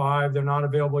down to 5. They're not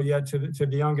available yet to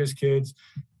the youngest kids,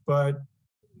 but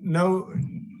no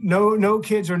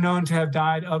kids are known to have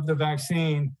died of the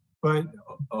vaccine, but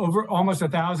over almost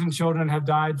 1,000 children have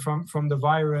died from the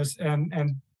virus,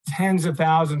 and tens of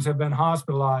thousands have been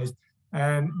hospitalized.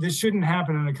 And this shouldn't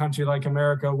happen in a country like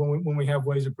America when we have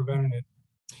ways of preventing it.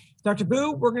 Dr.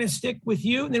 Boo, we're going to stick with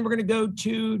you, and then we're going to go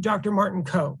to Dr. Martin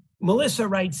Coe. Melissa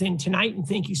writes in tonight, and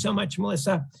thank you so much,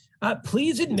 Melissa.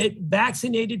 Please admit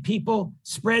vaccinated people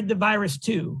spread the virus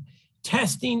too.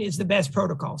 Testing is the best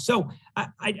protocol. So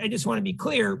I just want to be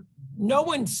clear. No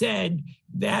one said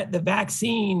that the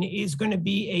vaccine is going to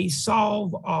be a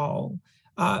solve-all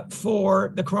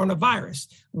for the coronavirus.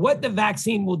 What the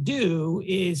vaccine will do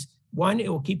is, one, it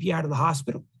will keep you out of the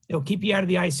hospital. It'll keep you out of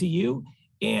the ICU.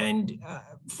 And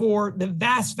for the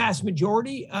vast, vast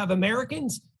majority of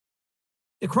Americans,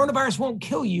 the coronavirus won't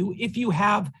kill you if you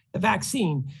have the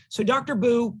vaccine. So Dr.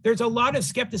 Boo, there's a lot of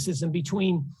skepticism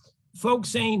between folks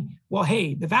saying, well,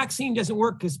 hey, the vaccine doesn't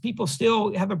work because people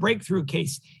still have a breakthrough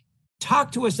case.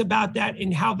 Talk to us about that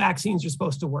and how vaccines are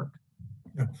supposed to work.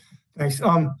 Yeah, thanks.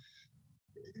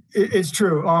 It's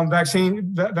true.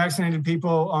 Vaccinated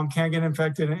people can get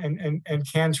infected and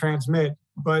can transmit.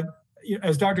 But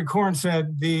as Dr. Korn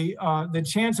said, the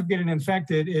chance of getting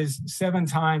infected is 7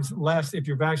 times less if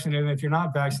you're vaccinated than if you're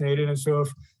not vaccinated. And so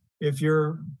if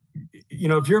you're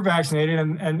vaccinated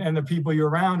and the people you're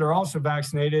around are also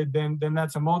vaccinated, then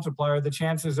that's a multiplier. The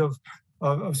chances of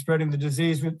spreading the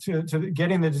disease to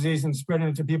getting the disease and spreading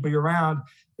it to people you're around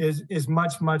is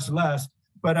much, much less.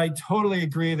 But I totally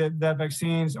agree that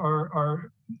vaccines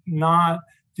are not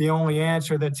the only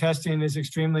answer, that testing is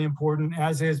extremely important,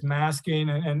 as is masking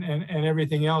and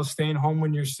everything else, staying home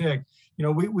when you're sick.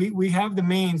 We have the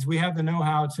means, we have the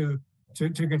know-how to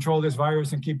control this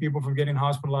virus and keep people from getting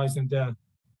hospitalized and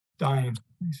dying.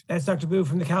 That's Dr. Boo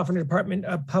from the California Department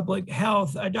of Public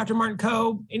Health. Dr. Martin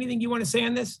Coe, anything you want to say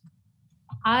on this?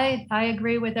 I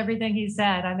agree with everything he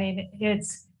said. I mean,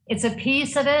 it's a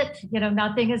piece of it.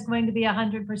 Nothing is going to be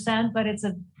 100%, but it's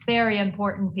a very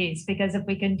important piece, because if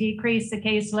we can decrease the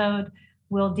caseload,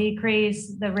 we'll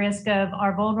decrease the risk of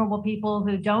our vulnerable people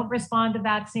who don't respond to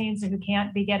vaccines or who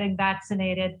can't be getting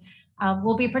vaccinated.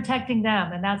 We'll be protecting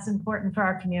them, and that's important for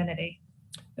our community.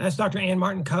 That's Dr. Ann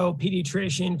Martin Coe,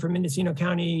 pediatrician from Mendocino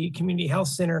County Community Health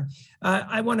Center.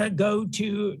 I want to go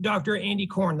to Dr. Andy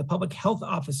Korn, the public health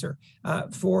officer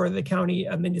for the county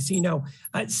of Mendocino.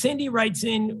 Cindy writes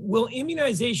in, will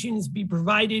immunizations be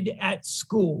provided at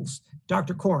schools?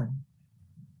 Dr. Korn.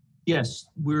 Yes,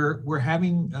 we're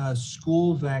having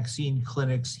school vaccine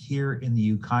clinics here in the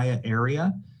Ukiah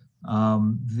area.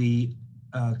 The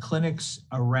clinics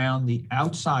around the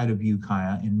outside of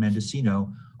Ukiah in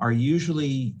Mendocino are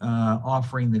usually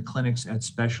offering the clinics at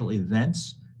special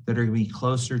events that are going to be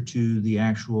closer to the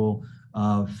actual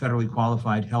federally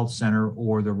qualified health center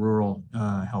or the rural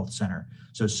health center.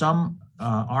 So some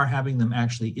are having them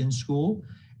actually in school,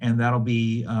 and that'll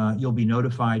be, you'll be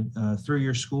notified through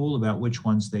your school about which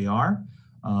ones they are.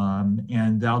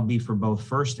 And that'll be for both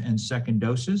first and second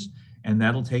doses. And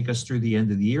that'll take us through the end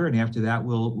of the year. And after that,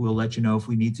 we'll let you know if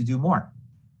we need to do more.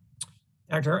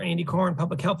 Dr. Andy Korn,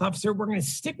 public health officer. We're going to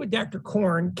stick with Dr.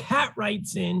 Korn. Kat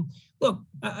writes in, look,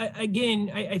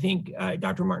 again, I think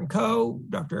Dr. Martin Coe,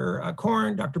 Dr.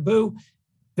 Korn, Dr. Boo,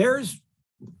 there's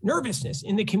nervousness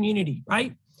in the community,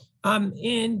 right?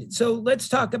 And so let's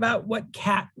talk about what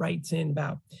Kat writes in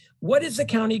about. What is the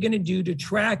county going to do to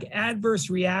track adverse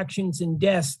reactions and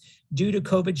deaths due to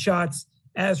COVID shots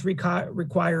as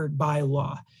required by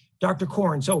law? Dr.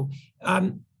 Korn, so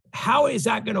how is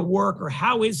that going to work, or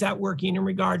how is that working in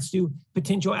regards to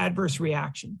potential adverse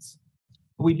reactions?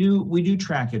 We do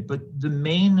track it, but the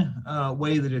main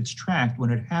way that it's tracked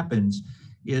when it happens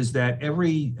is that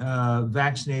every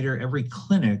vaccinator, every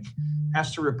clinic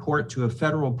has to report to a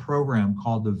federal program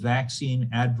called the Vaccine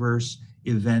Adverse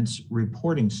Events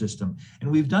Reporting System. And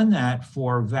we've done that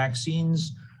for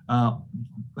vaccines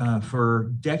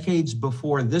for decades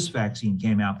before this vaccine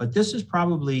came out, but this is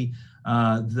probably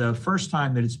the first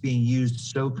time that it's being used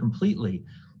so completely.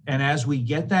 And as we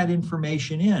get that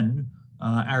information in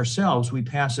ourselves, we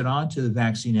pass it on to the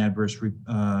Vaccine Adverse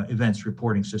Events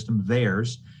Reporting System,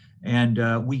 VAERS,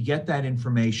 and we get that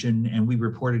information and we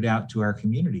report it out to our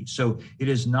community. So it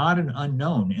is not an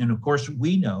unknown. And of course,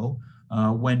 we know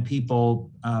when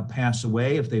people pass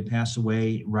away, if they pass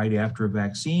away right after a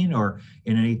vaccine or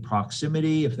in any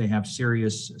proximity, if they have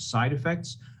serious side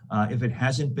effects. If it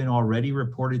hasn't been already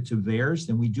reported to VAERS,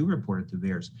 then we do report it to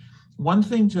VAERS. One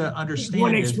thing to understand you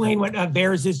want to explain what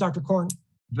VAERS is, Dr. Korn?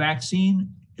 Vaccine,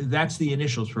 that's the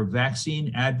initials for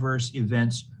Vaccine Adverse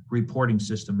Events Reporting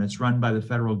System that's run by the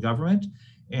federal government.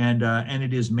 And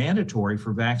it is mandatory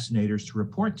for vaccinators to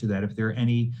report to that if there are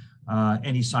any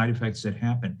side effects that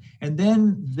happen. And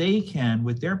then they can,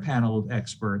 with their panel of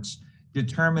experts,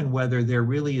 determine whether there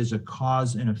really is a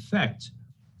cause and effect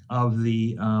of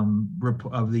the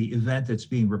event that's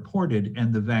being reported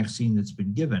and the vaccine that's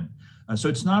been given. So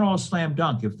it's not all slam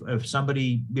dunk. If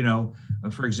somebody,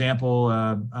 for example,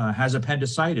 has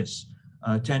appendicitis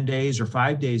 10 days or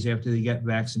 5 days after they get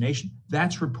vaccination,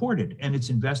 that's reported and it's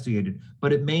investigated,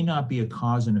 but it may not be a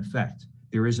cause and effect.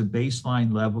 There is a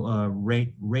baseline level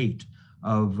rate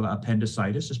of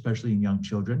appendicitis, especially in young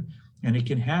children, and it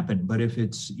can happen. But if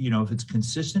it's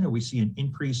consistent or we see an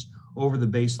increase over the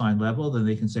baseline level, then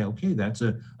they can say, okay, that's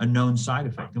a known side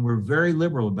effect. And we're very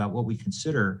liberal about what we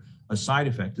consider a side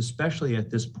effect, especially at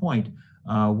this point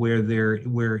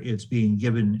where it's being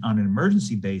given on an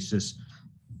emergency basis.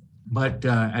 But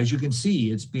as you can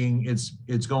see,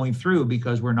 it's going through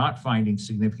because we're not finding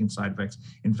significant side effects.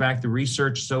 In fact, the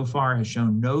research so far has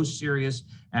shown no serious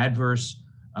adverse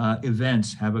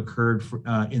events have occurred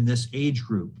in this age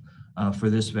group for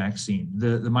this vaccine.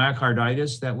 The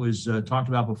myocarditis that was talked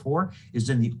about before is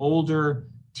in the older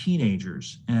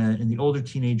teenagers and in the older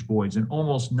teenage boys, and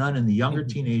almost none in the younger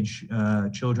teenage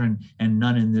children, and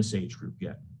none in this age group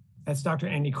yet. That's Dr.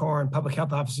 Andy Korn, Public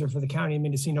Health Officer for the County of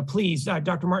Mendocino. Please,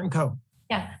 Dr. Martin Coe.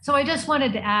 Yeah, so I just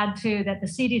wanted to add too that the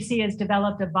CDC has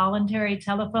developed a voluntary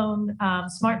telephone,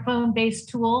 smartphone-based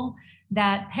tool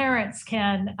that parents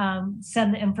can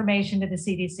send the information to the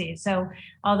CDC. So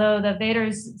although the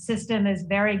VAERS system is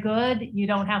very good, you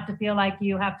don't have to feel like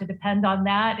you have to depend on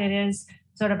that. It is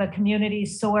sort of a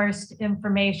community-sourced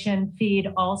information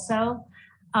feed also.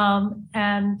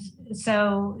 And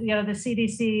so, the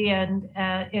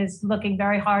CDC is looking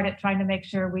very hard at trying to make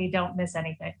sure we don't miss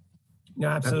anything. No,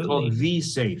 absolutely. That's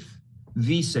called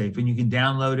vSafe, and you can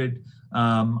download it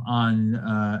on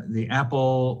the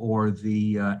Apple or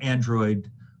the Android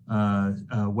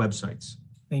websites.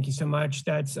 Thank you so much.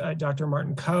 That's Dr.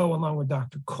 Martin Coe, along with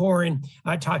Dr. Korn,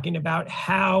 talking about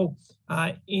how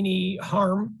any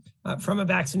harm from a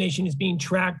vaccination is being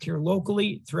tracked here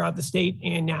locally, throughout the state,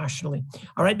 and nationally.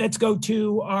 All right, let's go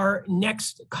to our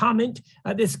next comment.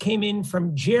 This came in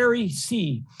from Jerry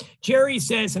C. Jerry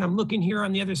says, and I'm looking here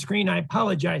on the other screen, I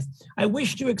apologize. I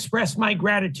wish to express my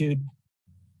gratitude.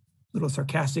 A little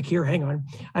sarcastic here, hang on.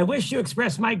 I wish to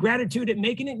express my gratitude at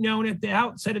making it known at the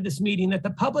outset of this meeting that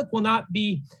the public will not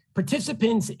be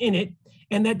participants in it,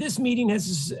 and that this meeting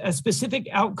has a specific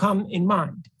outcome in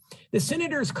mind. The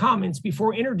senator's comments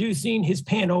before introducing his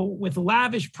panel with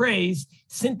lavish praise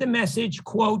sent the message,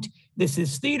 quote, "This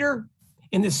is theater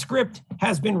and the script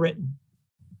has been written."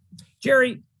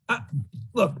 Jerry,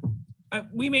 look,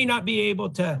 we may not be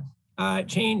able to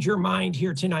change your mind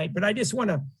here tonight, but I just want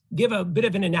to give a bit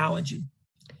of an analogy.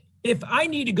 If I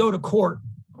need to go to court,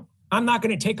 I'm not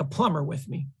going to take a plumber with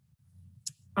me.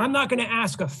 I'm not going to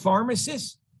ask a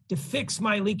pharmacist to fix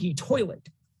my leaky toilet.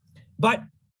 But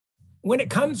when it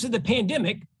comes to the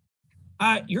pandemic,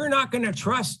 you're not going to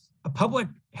trust a public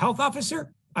health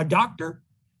officer, a doctor.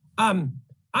 I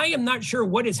am not sure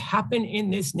what has happened in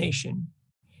this nation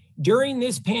during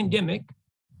this pandemic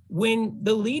when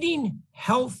the leading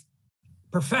health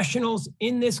professionals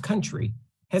in this country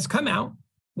has come out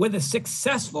with a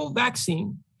successful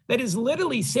vaccine that is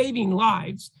literally saving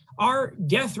lives. Our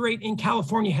death rate in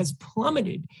California has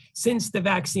plummeted since the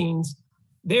vaccines.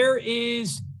 There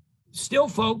is still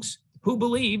folks who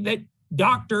believe that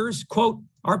doctors, quote,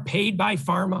 are paid by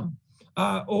pharma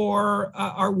or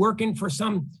are working for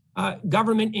some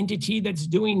government entity that's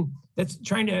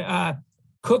trying to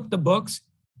cook the books.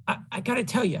 I got to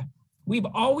tell you, we've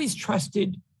always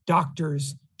trusted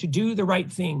doctors to do the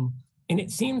right thing. And it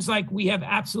seems like we have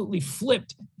absolutely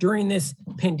flipped during this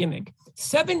pandemic.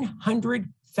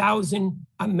 700,000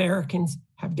 Americans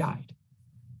have died.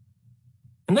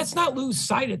 And let's not lose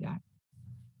sight of that.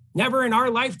 Never in our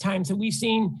lifetimes have we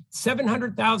seen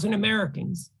 700,000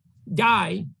 Americans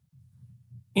die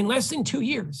in less than 2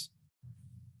 years.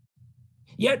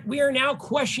 Yet we are now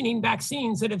questioning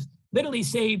vaccines that have literally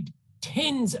saved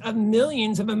tens of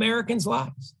millions of Americans'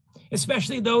 lives,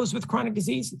 especially those with chronic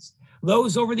diseases,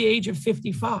 those over the age of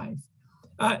 55.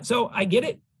 So I get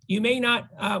it. You may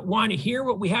not want to hear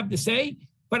what we have to say,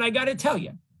 but I got to tell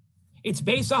you, it's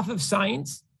based off of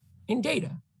science and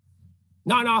data.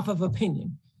 not off of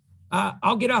opinion.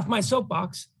 I'll get off my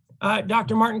soapbox.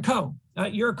 Dr. Martin Coe,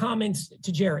 your comments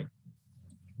to Jerry.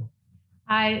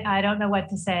 I don't know what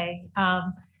to say.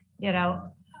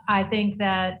 I think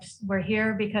that we're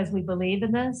here because we believe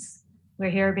in this. We're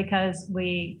here because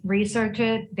we research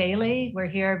it daily. We're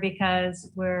here because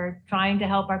we're trying to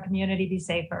help our community be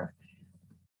safer.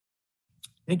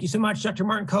 Thank you so much, Dr.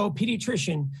 Martin Coe,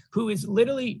 pediatrician, who has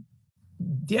literally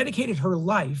dedicated her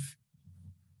life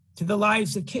to the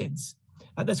lives of kids.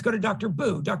 Let's go to Dr.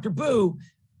 Boo. Dr. Boo,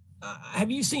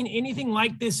 have you seen anything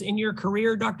like this in your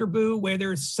career, Dr. Boo, where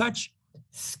there's such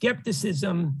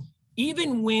skepticism,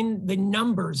 even when the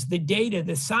numbers, the data,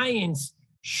 the science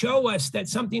show us that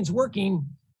something's working,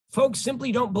 folks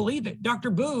simply don't believe it.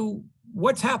 Dr. Boo,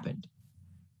 what's happened?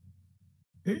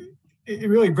 It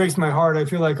really breaks my heart. I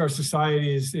feel like our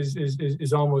society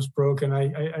is almost broken.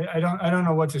 I don't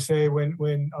know what to say when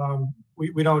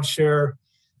we don't share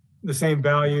the same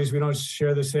values, we don't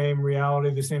share the same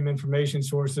reality, the same information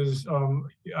sources.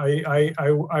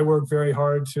 I work very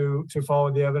hard to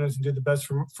follow the evidence and do the best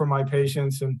for my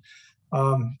patients, and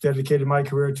dedicated my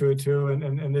career to it too.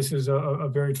 And this is a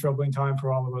very troubling time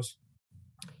for all of us.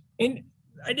 And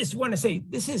I just want to say,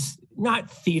 this is not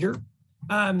theater.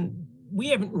 We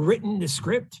haven't written the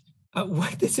script.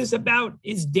 What this is about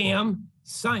is damn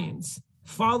science.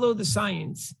 Follow the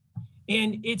science.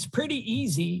 And it's pretty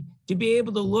easy to be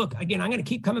able to look, again, I'm going to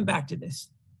keep coming back to this.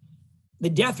 The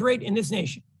death rate in this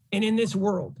nation and in this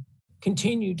world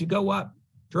continued to go up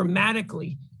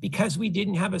dramatically because we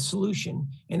didn't have a solution,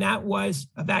 and that was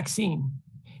a vaccine.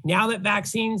 Now that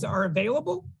vaccines are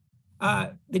available,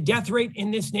 the death rate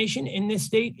in this nation, in this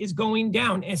state, is going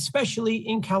down, especially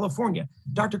in California.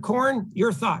 Dr. Korn,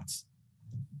 your thoughts?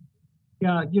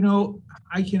 Yeah,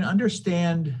 I can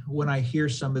understand when I hear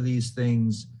some of these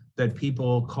things that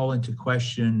people call into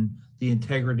question the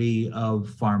integrity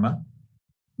of pharma,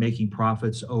 making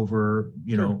profits over,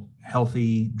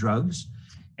 healthy drugs,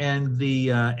 and the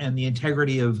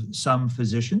integrity of some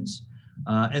physicians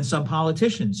and some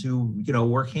politicians who,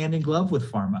 work hand in glove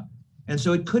with pharma. And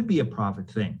so it could be a profit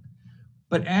thing.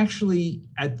 But actually,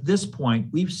 at this point,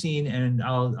 we've seen, and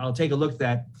I'll take a look at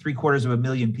that,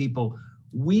 750,000 people.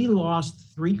 We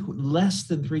lost less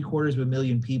than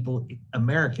 750,000 people,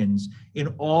 Americans, in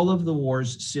all of the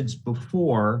wars since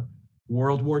before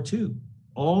World War II.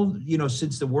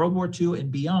 Since the World War II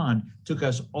and beyond, took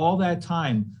us all that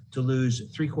time to lose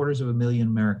 750,000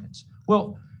 Americans.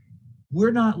 Well,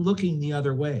 we're not looking the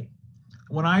other way.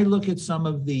 When I look at some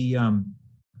of the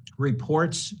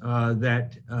reports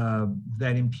that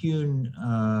impugn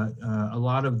a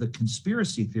lot of the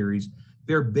conspiracy theories,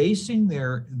 they're basing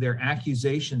their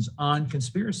accusations on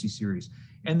conspiracy theories.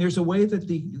 And there's a way that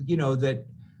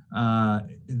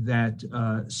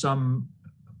some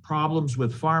problems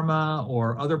with pharma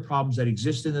or other problems that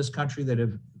exist in this country that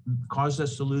have caused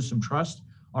us to lose some trust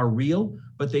are real,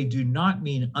 but they do not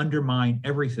mean undermine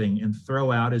everything and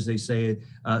throw out, as they say,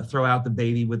 throw out the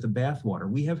baby with the bathwater.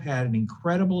 We have had an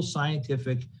incredible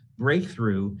scientific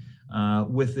breakthrough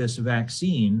with this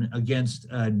vaccine against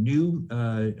a new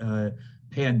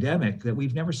pandemic that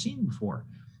we've never seen before.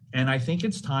 And I think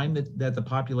it's time that the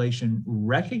population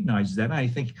recognizes that. And I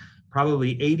think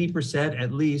probably 80%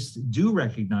 at least do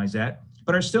recognize that,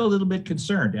 but are still a little bit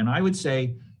concerned. And I would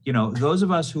say, those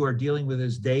of us who are dealing with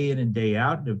this day in and day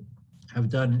out, have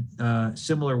done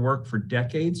similar work for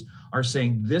decades, are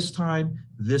saying this time,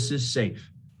 this is safe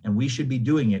and we should be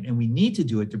doing it. And we need to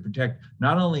do it to protect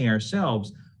not only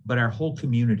ourselves, but our whole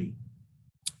community.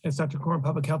 Yes, Dr. Korn,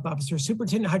 Public Health Officer.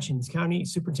 Superintendent Hutchins, County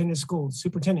Superintendent of Schools.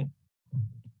 Superintendent.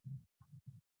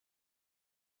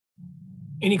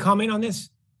 Any comment on this?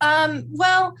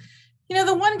 Well,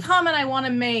 the one comment I want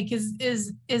to make is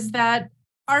that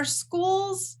our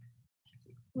schools,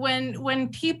 when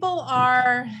people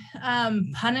are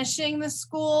punishing the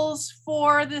schools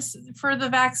for the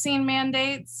vaccine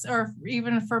mandates or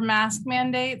even for mask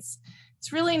mandates,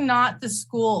 it's really not the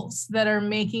schools that are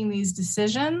making these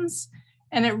decisions.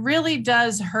 And it really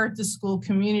does hurt the school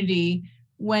community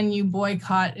when you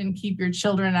boycott and keep your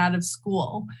children out of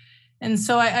school. And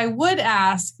so I would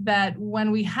ask that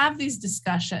when we have these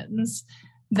discussions,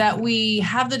 that we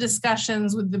have the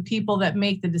discussions with the people that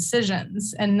make the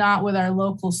decisions and not with our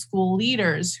local school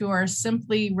leaders who are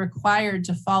simply required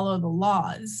to follow the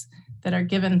laws that are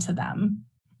given to them.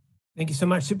 Thank you so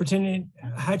much, Superintendent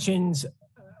Hutchins.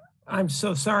 I'm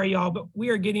so sorry, y'all, but we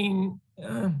are getting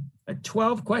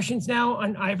 12 questions now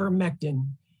on ivermectin.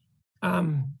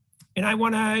 And I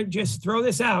want to just throw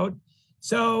this out.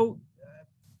 So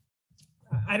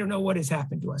I don't know what has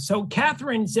happened to us. So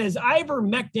Catherine says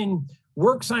ivermectin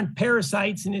works on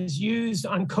parasites and is used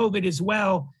on COVID as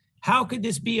well. How could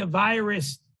this be a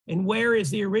virus, and where is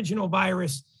the original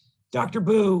virus? Dr.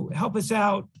 Boo, help us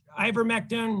out.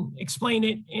 Ivermectin, explain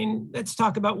it, and let's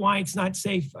talk about why it's not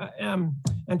safe.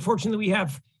 Unfortunately, we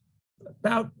have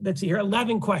about, let's see here,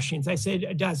 11 questions. I said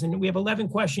a dozen. We have 11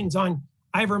 questions on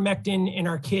ivermectin in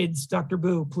our kids. Dr.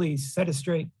 Boo, please set us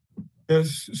straight.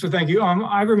 Yes, so thank you.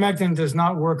 Ivermectin does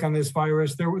not work on this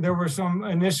virus. There were some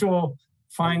initial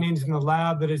findings in the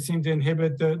lab that it seemed to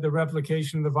inhibit the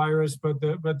replication of the virus, but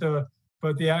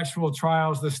the actual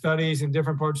trials, the studies in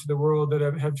different parts of the world that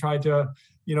have tried to,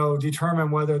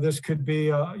 determine whether this could be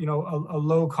a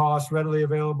low cost, readily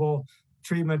available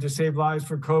treatment to save lives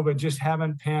for COVID just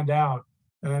haven't panned out.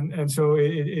 And so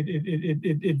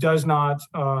it does not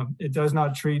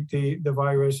treat the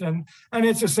virus, and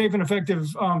it's a safe and effective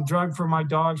drug for my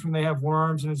dogs when they have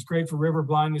worms, and it's great for river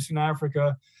blindness in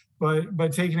Africa.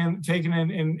 But taken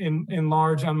in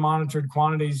large unmonitored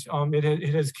quantities,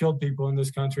 it has killed people in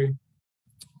this country.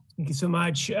 Thank you so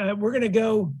much. We're going to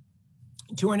go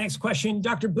to our next question.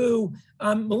 Dr. Boo,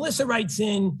 Melissa writes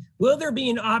in, will there be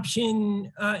an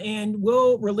option and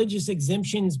will religious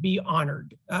exemptions be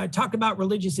honored? Talk about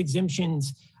religious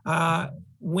exemptions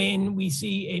when we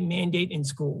see a mandate in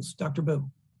schools. Dr.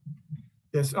 Boo.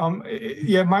 Yes.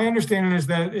 Yeah. My understanding is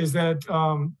that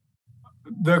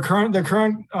the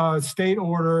current state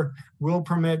order will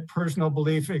permit personal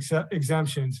belief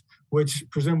exemptions, which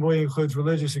presumably includes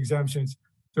religious exemptions.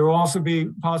 There will also be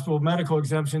possible medical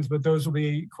exemptions, but those will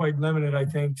be quite limited, I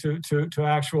think, to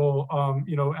actual,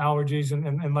 allergies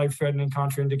and life-threatening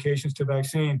contraindications to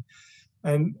vaccine.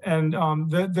 And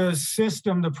the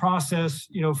system, the process,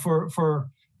 for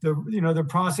the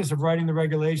process of writing the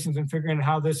regulations and figuring out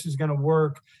how this is going to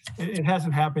work, it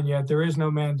hasn't happened yet. There is no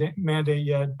mandate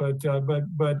yet, but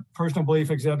personal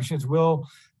belief exemptions will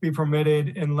be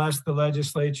permitted unless the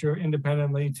legislature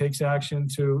independently takes action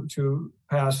to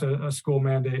pass a school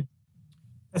mandate.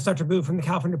 That's Dr. Boo from the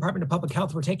California Department of Public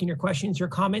Health. We're taking your questions, your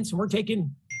comments, and we're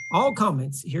taking all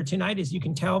comments here tonight. As you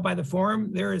can tell by the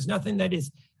forum, there is nothing that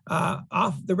is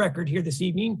off the record here this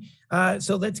evening.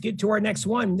 So let's get to our next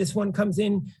one. This one comes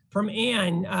in from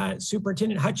Ann,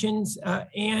 Superintendent Hutchins.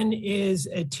 Ann is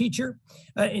a teacher,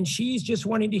 and she's just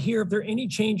wanting to hear if there are any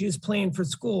changes planned for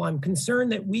school. I'm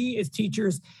concerned that we as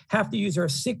teachers have to use our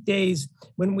sick days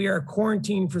when we are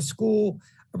quarantined for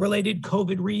school-related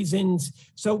COVID reasons.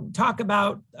 So talk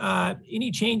about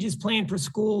any changes planned for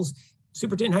schools.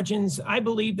 Superintendent Hutchins, I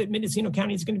believe that Mendocino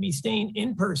County is going to be staying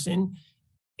in person.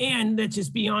 And let's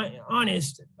just be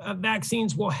honest,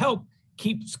 vaccines will help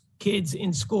keep kids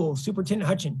in school. Superintendent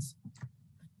Hutchins.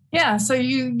 Yeah, so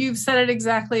you've said it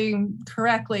exactly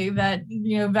correctly that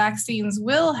vaccines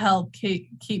will help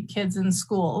keep kids in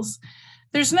schools.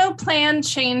 There's no planned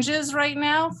changes right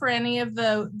now for any of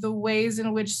the ways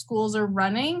in which schools are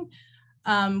running.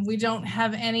 We don't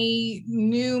have any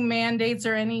new mandates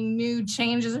or any new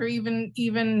changes or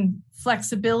even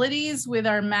flexibilities with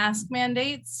our mask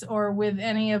mandates or with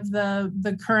any of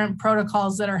the current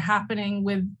protocols that are happening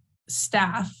with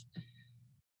staff.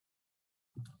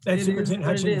 That's Superintendent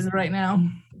Hutchins. It is right now.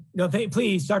 No,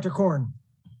 please, Dr. Korn.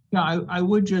 Yeah, I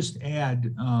would just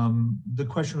add the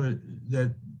question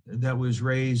that was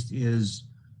raised is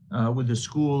would the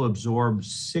school absorb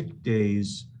sick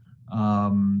days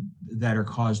that are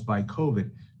caused by COVID?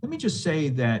 Let me just say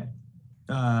that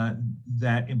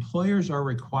that employers are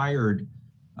required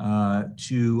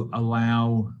to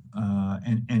allow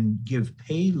and give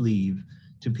paid leave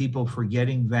to people for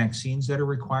getting vaccines that are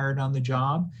required on the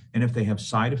job. And if they have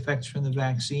side effects from the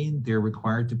vaccine, they're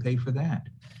required to pay for that.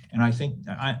 And I think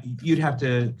you'd have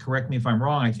to correct me if I'm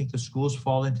wrong. I think the schools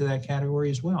fall into that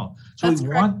category as well. So we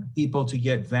want people to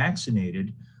get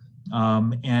vaccinated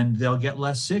and they'll get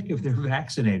less sick if they're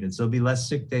vaccinated. So there'll be less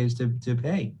sick days to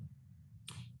pay.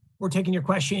 We're taking your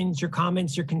questions, your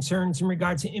comments, your concerns in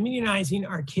regards to immunizing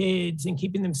our kids and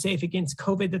keeping them safe against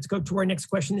COVID. Let's go to our next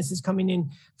question. This is coming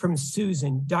in from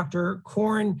Susan. Dr.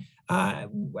 Korn,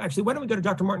 actually, why don't we go to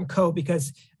Dr. Martin Coe,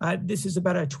 because this is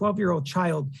about a 12-year-old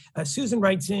child. Susan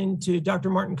writes in to Dr.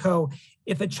 Martin Coe,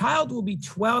 if a child will be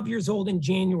 12 years old in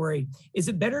January, is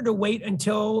it better to wait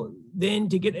until then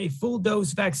to get a full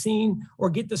dose vaccine or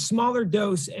get the smaller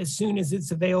dose as soon as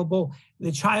it's available?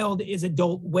 The child is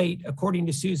adult weight, according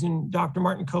to Susan, Dr.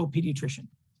 Martin Coe, pediatrician.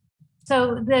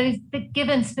 So they've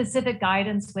given specific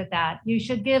guidance with that. You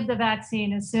should give the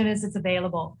vaccine as soon as it's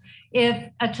available.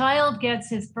 If a child gets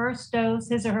his or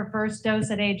her first dose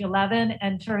at age 11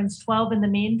 and turns 12 in the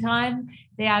meantime,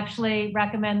 they actually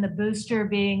recommend the booster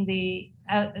being the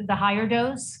higher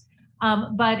dose.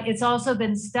 But it's also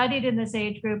been studied in this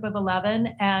age group of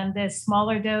 11, and this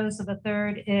smaller dose of a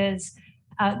third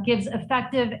gives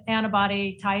effective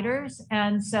antibody titers,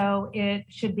 and so it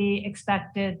should be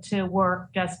expected to work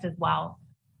just as well.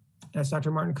 That's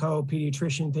Dr. Martin Coe,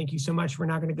 pediatrician. Thank you so much. We're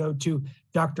now going to go to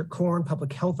Dr. Korn,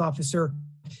 public health officer.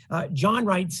 John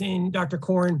writes in, Dr.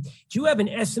 Korn, do you have an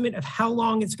estimate of how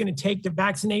long it's going to take to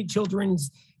vaccinate children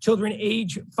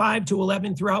age 5 to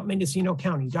 11 throughout Mendocino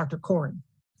County? Dr. Korn.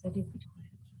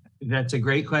 That's a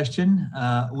great question.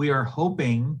 We are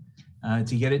hoping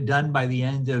to get it done by the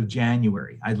end of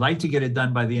January. I'd like to get it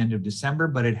done by the end of December,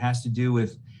 but it has to do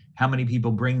with how many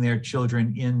people bring their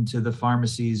children into the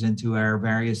pharmacies and to our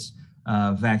various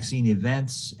vaccine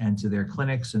events and to their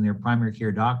clinics and their primary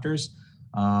care doctors.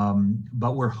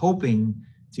 But we're hoping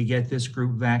to get this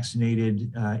group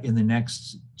vaccinated in the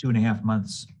next 2.5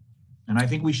 months. And I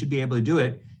think we should be able to do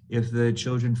it if the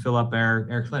children fill up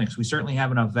our clinics. We certainly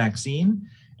have enough vaccine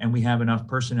and we have enough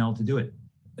personnel to do it.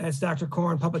 That's Dr.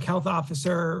 Korn, public health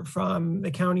officer from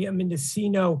the county of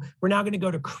Mendocino. We're now going to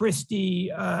go to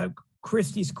Christy.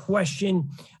 Christy's question.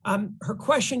 Her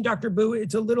question, Dr. Boo,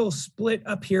 it's a little split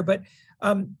up here, but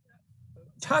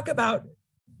talk about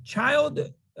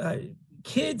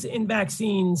kids and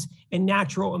vaccines and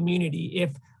natural immunity.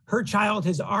 If her child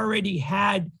has already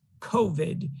had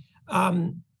COVID,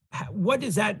 what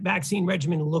does that vaccine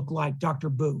regimen look like, Dr.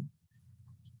 Boo?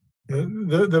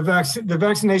 The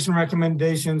vaccination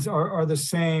recommendations are the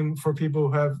same for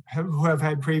people who have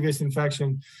had previous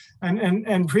infection,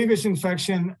 and previous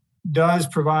infection does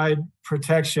provide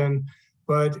protection,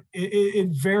 but it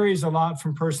varies a lot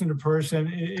from person to person.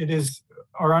 It is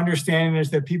our understanding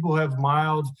is that people who have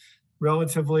mild,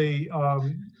 relatively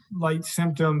light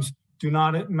symptoms do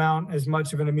not mount as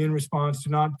much of an immune response, do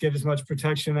not get as much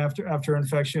protection after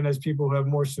infection as people who have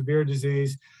more severe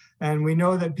disease. And we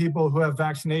know that people who have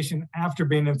vaccination after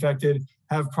being infected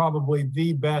have probably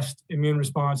the best immune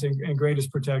response and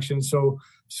greatest protection. So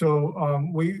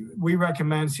we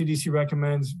recommend, CDC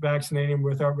recommends vaccinating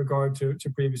without regard to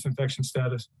previous infection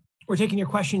status. We're taking your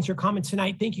questions, your comments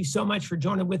tonight. Thank you so much for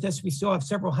joining with us. We still have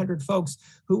several hundred folks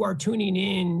who are tuning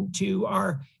in to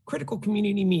our critical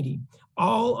community meeting,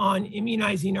 all on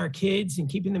immunizing our kids and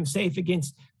keeping them safe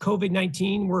against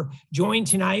COVID-19. We're joined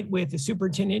tonight with the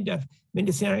superintendent of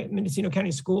Mendocino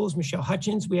County Schools, Michelle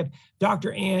Hutchins. We have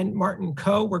Dr. Ann Martin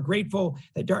Coe. We're grateful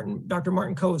that Dr.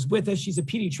 Martin Coe is with us. She's a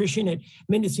pediatrician at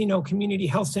Mendocino Community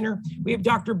Health Center. We have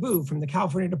Dr. Boo from the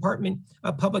California Department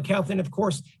of Public Health, and of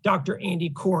course, Dr. Andy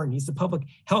Korn. He's the public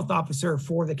health officer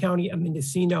for the County of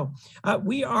Mendocino.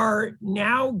 We are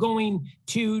now going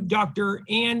to Dr.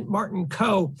 Ann Martin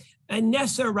Coe.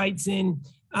 Anessa writes in,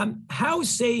 how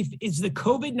safe is the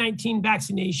COVID-19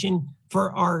 vaccination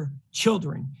for our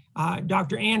children?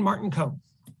 Dr. Ann Martin Coe.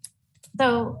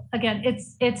 So again,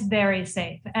 it's very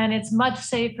safe, and it's much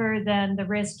safer than the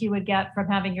risk you would get from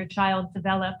having your child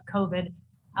develop COVID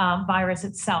virus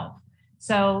itself.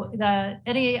 So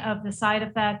any of the side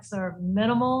effects are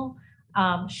minimal,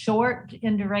 short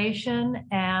in duration,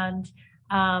 and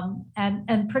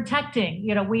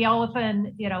protecting. We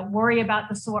often worry about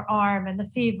the sore arm and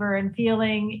the fever and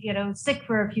feeling sick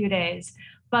for a few days.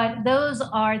 But those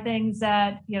are things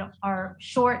that are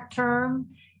short term.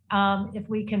 If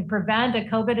we can prevent a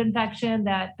COVID infection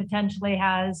that potentially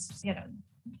has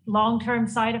long-term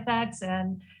side effects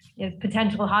and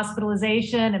potential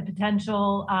hospitalization and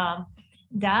potential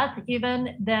death,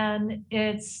 even, then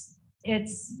it's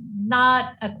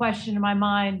not a question in my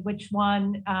mind which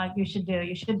one you should do.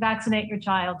 You should vaccinate your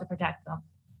child to protect them.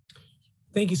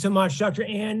 Thank you so much, Dr.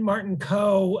 Ann Martin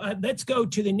Coe. Let's go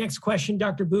to the next question,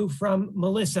 Dr. Boo, from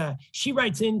Melissa. She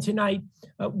writes in tonight,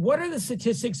 what are the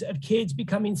statistics of kids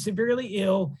becoming severely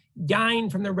ill, dying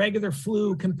from the regular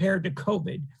flu compared to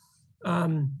COVID?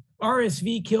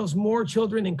 RSV kills more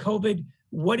children than COVID.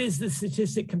 What is the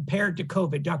statistic compared to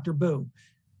COVID, Dr. Boo?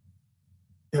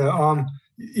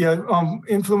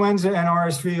 Influenza and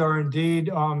RSV are indeed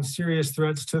serious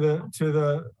threats to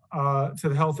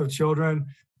the health of children.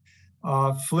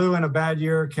 Flu in a bad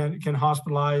year can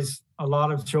hospitalize a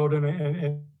lot of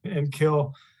children and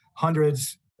kill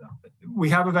hundreds. We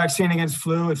have a vaccine against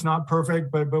flu. It's not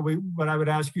perfect, but I would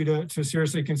ask you to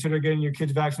seriously consider getting your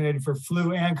kids vaccinated for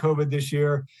flu and COVID this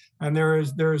year. And there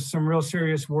is some real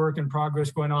serious work and progress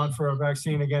going on for a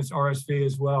vaccine against RSV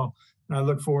as well. And I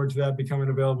look forward to that becoming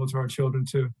available to our children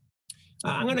too.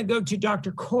 I'm going to go to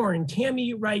Dr. Korn.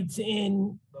 Tammy writes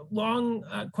in a long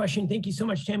question. Thank you so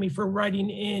much, Tammy, for writing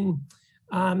in.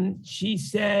 She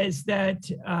says that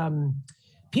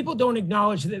people don't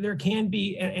acknowledge that there can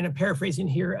be, and I'm paraphrasing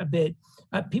here a bit,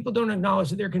 people don't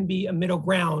acknowledge that there can be a middle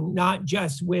ground, not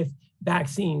just with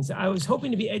vaccines. I was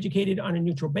hoping to be educated on a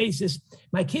neutral basis.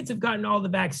 My kids have gotten all the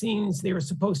vaccines they were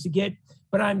supposed to get,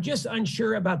 but I'm just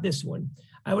unsure about this one.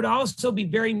 I would also be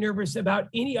very nervous about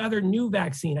any other new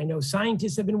vaccine. I know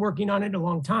scientists have been working on it a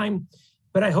long time,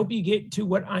 but I hope you get to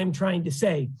what I'm trying to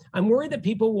say. I'm worried that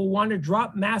people will want to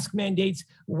drop mask mandates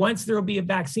once there will be a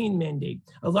vaccine mandate.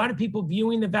 A lot of people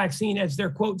viewing the vaccine as their,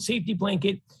 quote, safety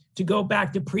blanket to go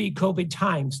back to pre-COVID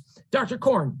times. Dr.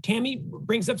 Korn, Tammy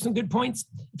brings up some good points.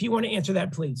 If you want to answer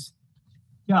that, please.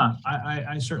 Yeah,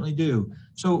 I certainly do.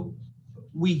 So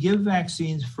we give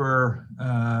vaccines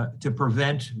to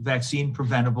prevent vaccine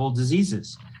preventable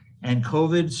diseases. And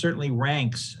COVID certainly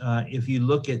ranks, if you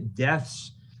look at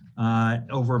deaths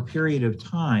over a period of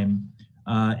time,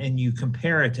 and you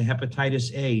compare it to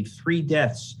hepatitis A, 3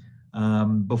 deaths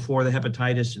before the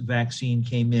hepatitis vaccine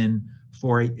came in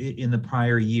the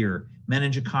prior year.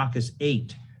 Meningococcus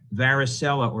 8,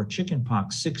 varicella or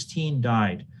chickenpox 16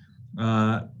 died.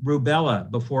 Rubella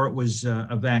before it was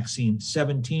a vaccine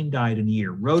 17 died in a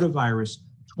year. Rotavirus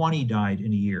 20 died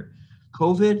in a year.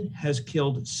 COVID has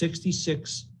killed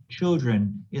 66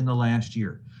 children in the last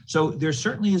year. So there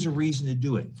certainly is a reason to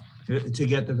do it, to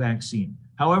get the vaccine.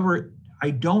 However,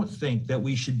 I don't think that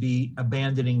we should be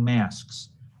abandoning masks.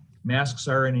 Masks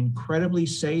are an incredibly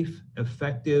safe,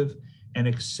 effective, and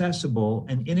accessible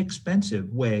and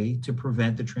inexpensive way to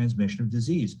prevent the transmission of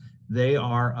disease. They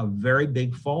are a very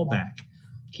big fallback.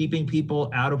 Keeping people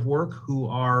out of work who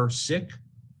are sick,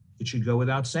 it should go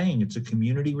without saying. It's a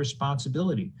community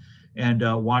responsibility. And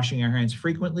washing our hands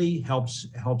frequently helps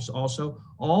also.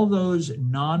 All those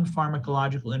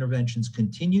non-pharmacological interventions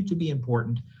continue to be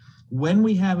important when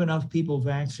we have enough people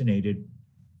vaccinated,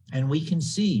 and we can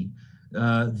see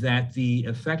that the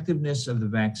effectiveness of the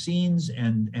vaccines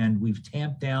and we've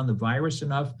tamped down the virus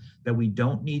enough that we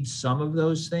don't need some of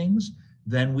those things,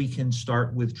 then we can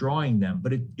start withdrawing them.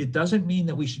 But it doesn't mean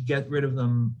that we should get rid of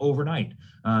them overnight.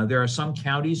 There are some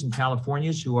counties in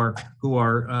California who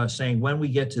are saying when we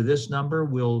get to this number,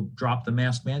 we'll drop the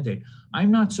mask mandate.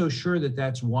 I'm not so sure that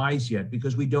that's wise yet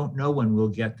because we don't know when we'll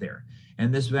get there.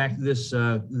 And this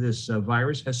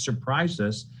virus has surprised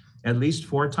us at least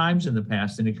 4 times in the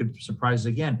past, and it could surprise us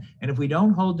again. And if we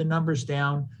don't hold the numbers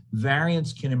down,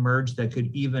 variants can emerge that could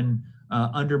even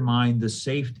undermine the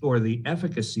safety or the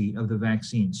efficacy of the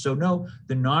vaccine. So no,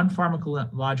 the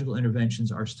non-pharmacological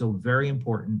interventions are still very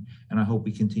important, and I hope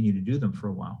we continue to do them for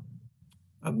a while.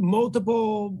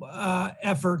 Multiple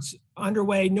efforts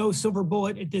underway, no silver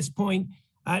bullet at this point.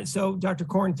 So Dr.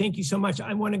 Korn, thank you so much.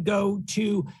 I want to go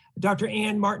to Dr.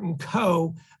 Ann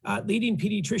Martin-Coe, leading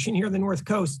pediatrician here on the North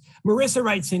Coast. Marissa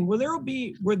writes in, will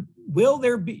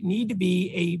there need to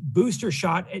be a booster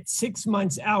shot at 6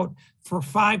 months out for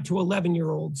 5 to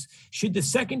 11-year-olds? Should the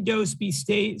second dose be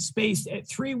spaced at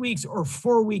 3 weeks or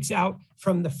 4 weeks out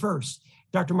from the first?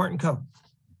 Dr. Martin-Coe.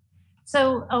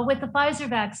 So with the Pfizer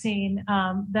vaccine,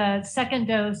 the second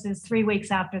dose is 3 weeks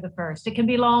after the first. It can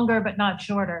be longer, but not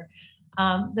shorter.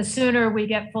 The sooner we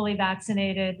get fully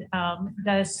vaccinated,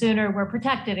 the sooner we're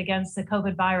protected against the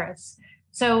COVID virus.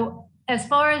 So as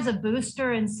far as a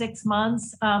booster in 6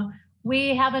 months,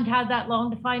 we haven't had that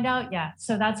long to find out yet.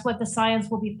 So that's what the science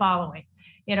will be following.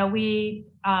 You know, we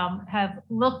have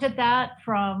looked at that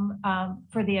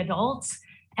for the adults.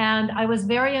 And I was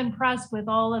very impressed with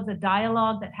all of the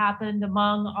dialogue that happened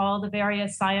among all the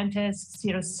various scientists.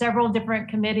 You know, several different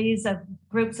committees of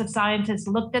groups of scientists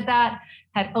looked at that,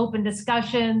 had open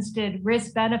discussions, did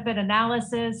risk-benefit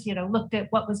analysis, you know, looked at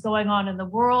what was going on in the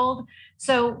world.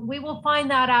 So we will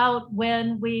find that out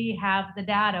when we have the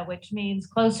data, which means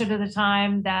closer to the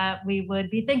time that we would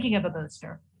be thinking of a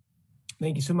booster.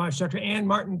 Thank you so much, Dr. Ann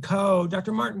Martin-Coe.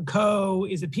 Dr. Martin-Coe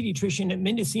is a pediatrician at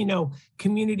Mendocino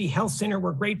Community Health Center.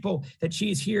 We're grateful that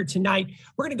she is here tonight.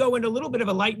 We're going to go into a little bit of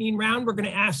a lightning round. We're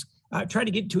going to try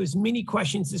to get to as many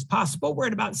questions as possible. We're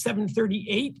at about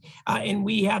 7:38, and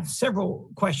we have several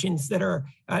questions that are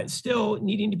still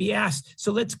needing to be asked.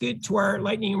 So let's get to our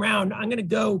lightning round. I'm going to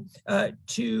go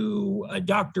to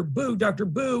Dr. Boo. Dr.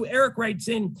 Boo, Eric writes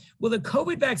in, will the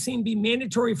COVID vaccine be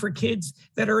mandatory for kids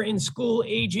that are in school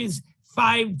ages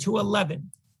 5 to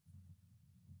 11?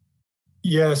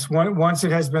 Yes, once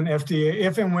it has been FDA,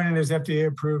 if and when it is FDA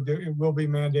approved, it will be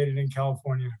mandated in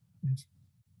California. Yes.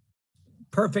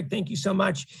 Perfect, thank you so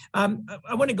much. I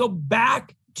want to go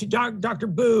back to Dr.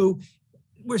 Boo.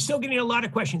 We're still getting a lot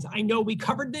of questions. I know we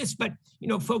covered this, but you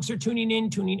know, folks are tuning in,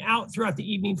 tuning out throughout the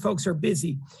evening. Folks are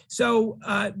busy. So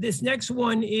this next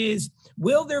one is,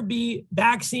 will there be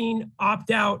vaccine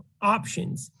opt-out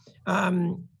options?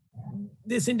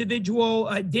 This individual,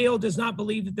 Dale, does not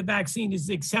believe that the vaccine is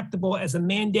acceptable as a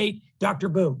mandate. Dr.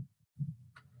 Boo.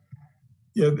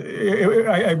 Yeah,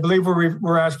 I believe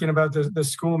we're asking about the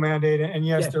school mandate, and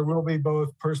yes, there will be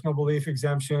both personal belief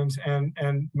exemptions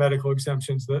and medical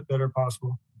exemptions that are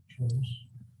possible.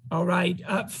 All right.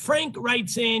 Frank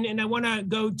writes in, and I want to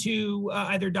go to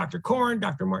either Dr. Korn,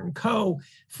 Dr. Martin Coe.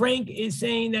 Frank is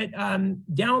saying that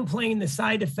downplaying the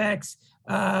side effects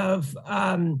of,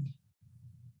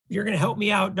 you're going to help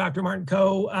me out, Dr. Martin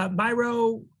Coe,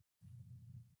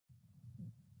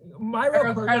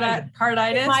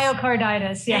 myocarditis.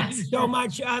 Myocarditis, yes. Thank you so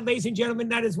much, ladies and gentlemen.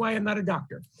 That is why I'm not a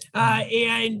doctor.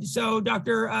 And so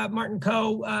Dr. Martin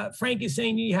Coe, Frank is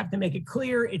saying you have to make it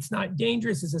clear it's not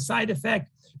dangerous, it's a side effect.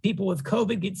 People with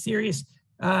COVID get serious.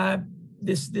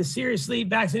 This seriously,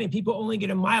 vaccinated people only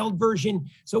get a mild version.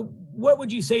 So what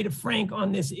would you say to Frank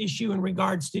on this issue in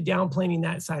regards to downplaying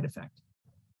that side effect?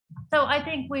 So I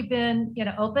think we've been,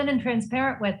 open and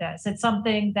transparent with this. It's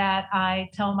something that I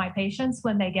tell my patients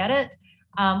when they get it,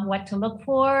 what to look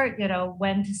for,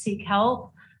 when to seek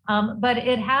help. But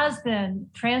it has been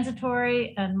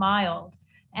transitory and mild.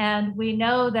 And we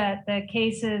know that the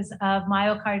cases of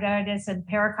myocarditis and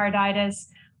pericarditis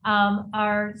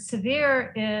are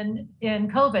severe in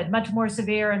COVID, much more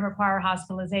severe and require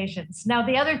hospitalizations. Now,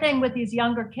 the other thing with these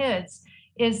younger kids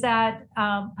is that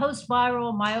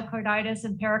post-viral myocarditis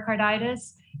and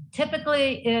pericarditis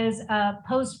typically is a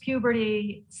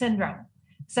post-puberty syndrome.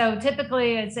 So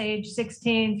typically it's age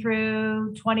 16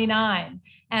 through 29.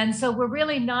 And so we're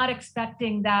really not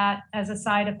expecting that as a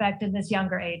side effect in this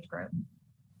younger age group.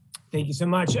 Thank you so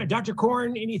much. Dr.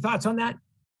 Korn, any thoughts on that?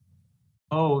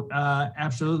 Oh,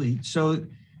 absolutely. So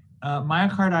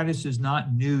myocarditis is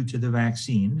not new to the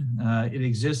vaccine. It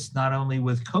exists not only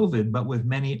with COVID, but with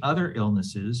many other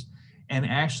illnesses. And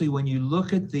actually, when you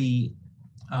look at the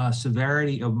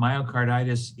severity of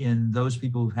myocarditis in those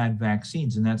people who've had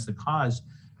vaccines, and that's the cause,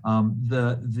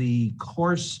 the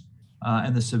course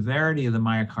and the severity of the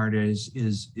myocarditis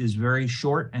is very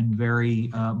short and very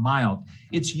mild.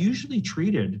 It's usually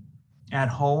treated at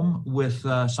home with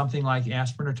something like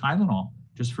aspirin or Tylenol,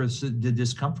 just for the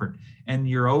discomfort. And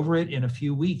you're over it in a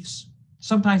few weeks.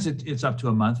 Sometimes it's up to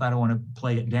a month. I don't want to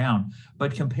play it down.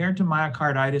 But compared to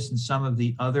myocarditis and some of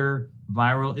the other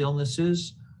viral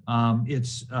illnesses,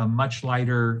 it's a much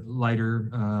lighter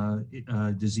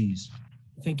disease.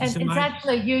 Thank you so much. And it's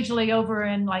actually usually over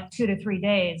in like 2 to 3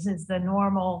 days is the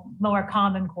normal, more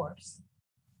common course.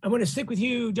 I want to stick with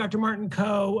you, Dr. Martin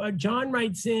Coe. John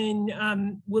writes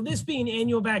in, will this be an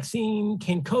annual vaccine?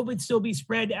 Can COVID still be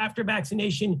spread after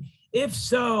vaccination? If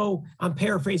so, I'm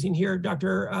paraphrasing here,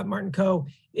 Dr. Martin Coe.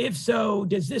 If so,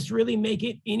 does this really make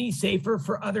it any safer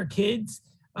for other kids?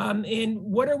 And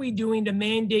what are we doing to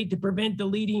mandate to prevent the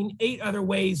leading 8 other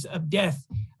ways of death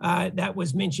that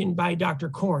was mentioned by Dr.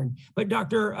 Korn? But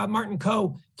Dr. Martin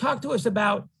Coe, talk to us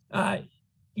about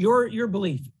your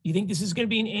belief. You think this is going to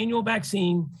be an annual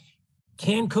vaccine?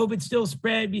 Can COVID still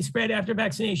be spread after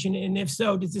vaccination? And if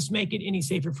so, does this make it any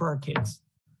safer for our kids?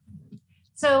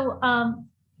 So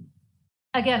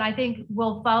again, I think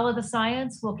we'll follow the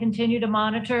science. We'll continue to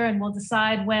monitor and we'll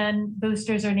decide when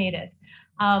boosters are needed.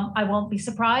 I won't be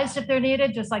surprised if they're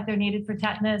needed, just like they're needed for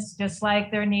tetanus, just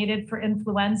like they're needed for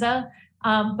influenza,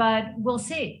 but we'll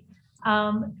see.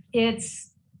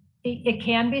 It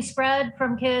can be spread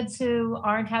from kids who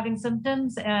aren't having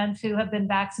symptoms and who have been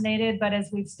vaccinated, but as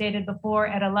we've stated before,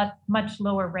 at a much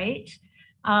lower rate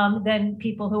than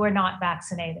people who are not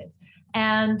vaccinated.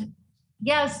 And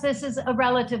yes, this is a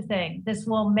relative thing. This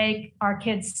will make our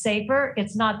kids safer.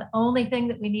 It's not the only thing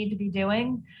that we need to be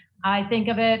doing. I think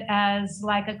of it as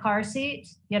like a car seat.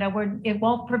 It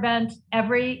won't prevent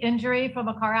every injury from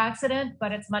a car accident,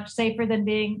 but it's much safer than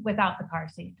being without the car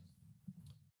seat.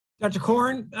 Dr.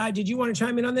 Korn, did you want to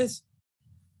chime in on this?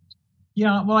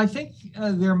 Yeah, well, I think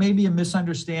there may be a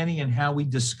misunderstanding in how we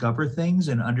discover things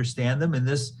and understand them. And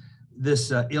this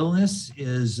illness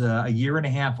is a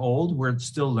 1.5 years old. We're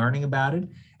still learning about it.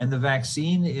 And the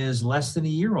vaccine is less than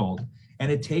 1 year old.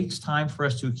 And it takes time for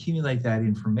us to accumulate that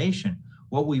information.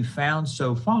 What we've found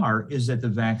so far is that the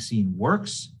vaccine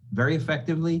works very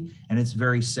effectively and it's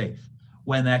very safe.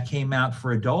 When that came out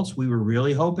for adults, we were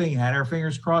really hoping, had our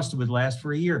fingers crossed, it would last for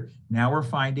 1 year. Now we're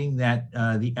finding that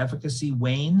the efficacy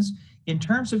wanes in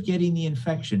terms of getting the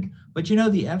infection. But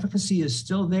the efficacy is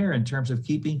still there in terms of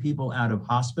keeping people out of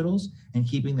hospitals and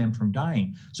keeping them from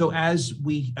dying. So as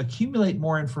we accumulate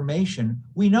more information,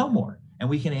 we know more and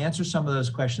we can answer some of those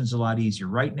questions a lot easier.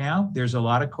 Right now, there's a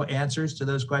lot of answers to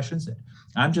those questions that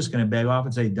I'm just going to beg off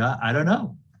and say, duh, I don't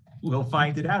know. We'll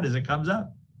find it out as it comes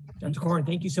up. Dr. Korn,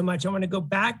 thank you so much. I want to go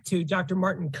back to Dr.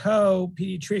 Martin Coe,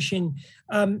 pediatrician.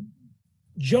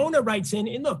 Jonah writes in,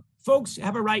 and look, folks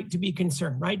have a right to be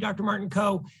concerned, right, Dr. Martin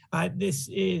Coe? This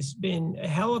has been a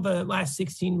hell of a last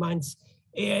 16 months.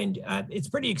 And it's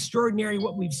pretty extraordinary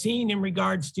what we've seen in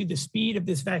regards to the speed of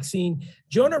this vaccine.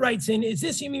 Jonah writes in, is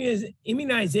this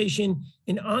immunization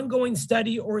an ongoing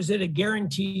study or is it a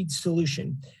guaranteed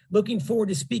solution? Looking forward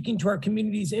to speaking to our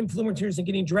community's influencers and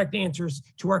getting direct answers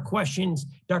to our questions.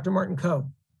 Dr. Martin Coe.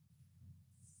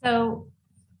 So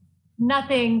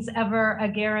nothing's ever a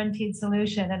guaranteed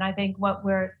solution. And I think what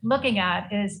we're looking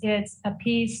at is it's a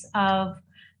piece of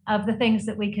the things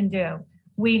that we can do.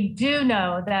 We do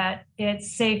know that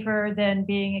it's safer than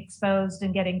being exposed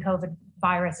and getting COVID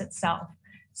virus itself.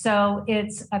 So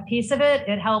it's a piece of it.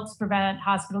 It helps prevent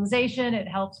hospitalization. It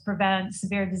helps prevent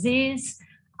severe disease.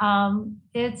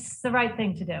 It's the right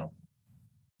thing to do.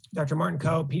 Dr. Martin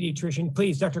Coe, pediatrician.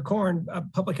 Please, Dr. Korn,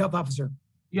 public health officer.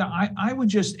 Yeah, I would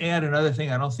just add another thing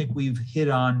I don't think we've hit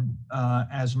on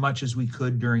as much as we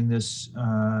could during this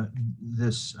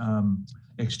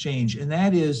exchange, and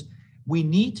that is we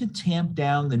need to tamp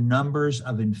down the numbers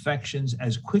of infections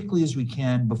as quickly as we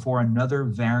can before another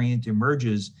variant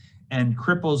emerges and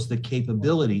cripples the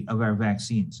capability of our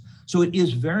vaccines. So it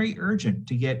is very urgent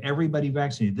to get everybody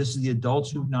vaccinated. This is the adults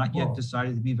who've not yet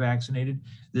decided to be vaccinated.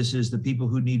 This is the people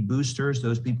who need boosters,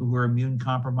 those people who are immune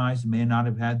compromised and may not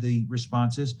have had the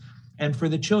responses, and for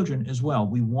the children as well.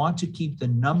 We want to keep the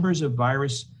numbers of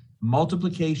virus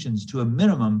multiplications to a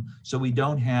minimum so we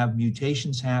don't have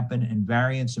mutations happen and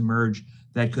variants emerge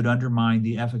that could undermine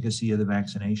the efficacy of the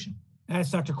vaccination. As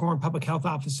Dr. Korn, public health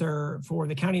officer for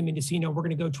the County of Mendocino, we're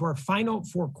going to go to our final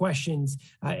 4 questions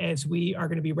as we are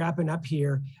going to be wrapping up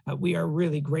here. We are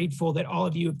really grateful that all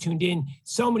of you have tuned in.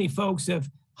 So many folks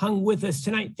have hung with us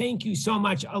tonight. Thank you so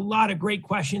much. A lot of great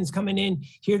questions coming in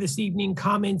here this evening,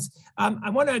 comments.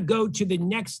 I want to go to the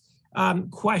next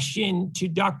question to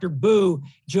Dr. Boo.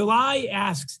 July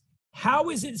asks, how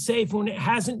is it safe when it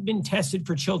hasn't been tested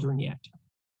for children yet?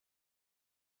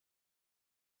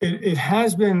 It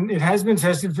has been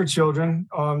tested for children.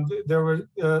 There were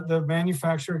the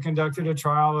manufacturer conducted a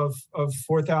trial of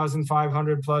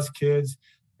 4,500 plus kids,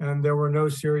 and there were no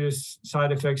serious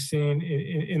side effects seen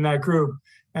in that group.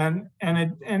 And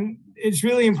it's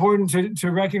really important to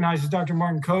recognize, as Dr.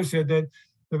 Martin Coe said, that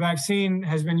the vaccine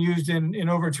has been used in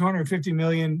over 250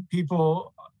 million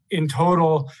people in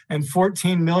total, and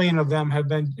 14 million of them have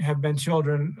been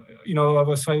children, of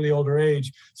a slightly older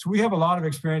age. So we have a lot of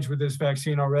experience with this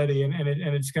vaccine already, and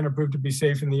it's going to prove to be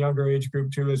safe in the younger age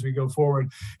group too as we go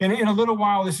forward. And in a little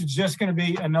while, this is just going to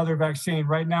be another vaccine.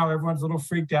 Right now, everyone's a little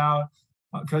freaked out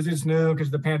because it's new,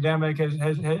 because the pandemic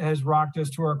has rocked us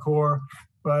to our core.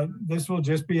 But this will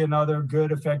just be another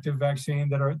good, effective vaccine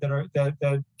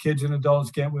that kids and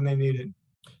adults get when they need it.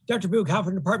 Dr. Boo,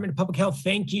 California Department of Public Health,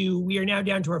 thank you. We are now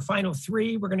down to our final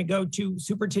 3. We're going to go to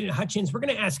Superintendent Hutchins. We're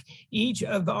going to ask each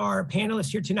of our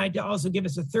panelists here tonight to also give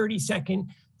us a 30-second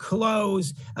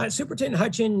close. Superintendent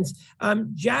Hutchins,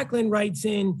 Jacqueline writes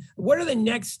in, what are the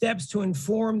next steps to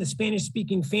inform the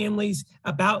Spanish-speaking families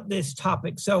about this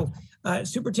topic? So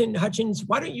Superintendent Hutchins,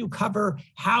 why don't you cover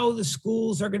how the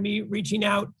schools are going to be reaching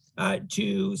out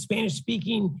to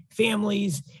Spanish-speaking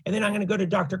families, and then I'm going to go to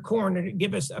Dr. Korn to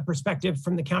give us a perspective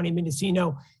from the County of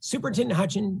Mendocino. Superintendent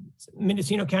Hutchins,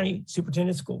 Mendocino County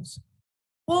Superintendent Schools.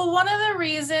 Well, one of the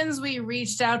reasons we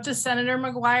reached out to Senator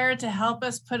McGuire to help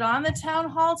us put on the town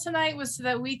hall tonight was so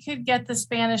that we could get the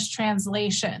Spanish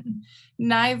translation.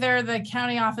 Neither the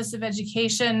County Office of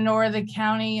Education nor the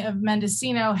County of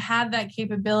Mendocino had that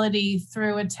capability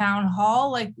through a town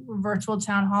hall, like virtual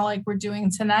town hall like we're doing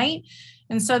tonight.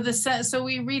 And so so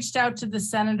we reached out to the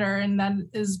senator, and that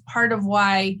is part of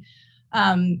why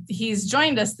he's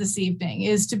joined us this evening,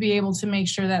 is to be able to make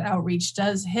sure that outreach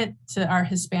does hit to our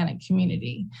Hispanic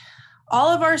community. All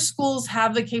of our schools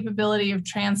have the capability of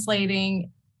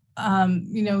translating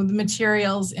the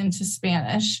materials into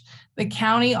Spanish. The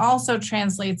county also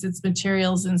translates its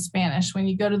materials in Spanish. When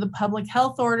you go to the public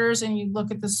health orders and you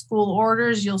look at the school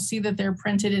orders, you'll see that they're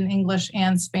printed in English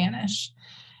and Spanish.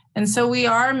 And so we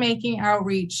are making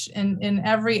outreach in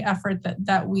every effort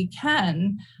that we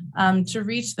can to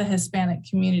reach the Hispanic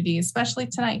community, especially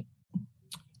tonight.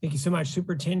 Thank you so much,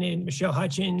 Superintendent Michelle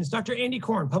Hutchins. Dr. Andy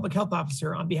Korn, Public Health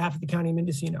Officer on behalf of the County of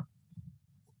Mendocino.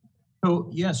 So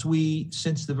yes, we,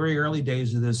 since the very early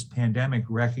days of this pandemic,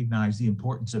 recognize the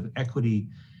importance of equity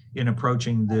in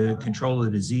approaching the control of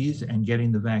the disease and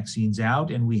getting the vaccines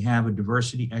out. And we have a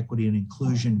diversity, equity, and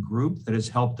inclusion group that has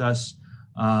helped us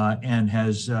and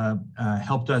has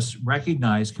helped us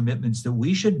recognize commitments that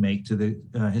we should make to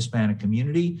the Hispanic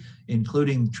community,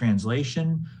 including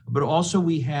translation. But also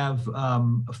we have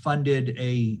funded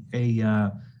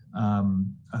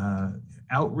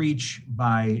outreach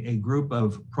by a group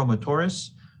of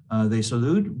promotores de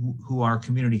salud, who are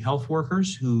community health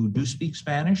workers who do speak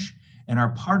Spanish and are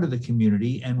part of the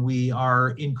community, and we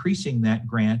are increasing that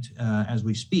grant as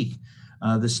we speak.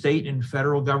 The state and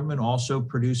federal government also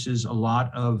produces a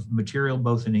lot of material,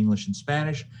 both in English and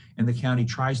Spanish, and the county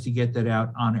tries to get that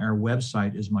out on our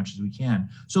website as much as we can.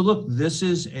 So look, this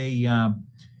is a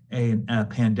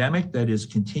pandemic that is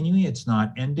continuing. It's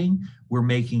not ending. We're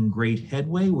making great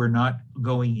headway. We're not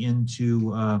going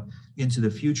into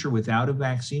the future without a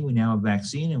vaccine. We now have a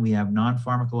vaccine, and we have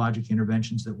non-pharmacologic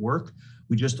interventions that work.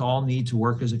 We just all need to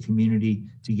work as a community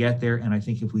to get there. And I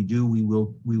think if we do, we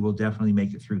will definitely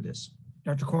make it through this.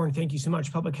 Dr. Korn, thank you so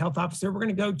much, Public Health Officer. We're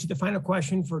going to go to the final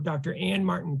question for Dr. Ann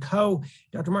Martin-Coe.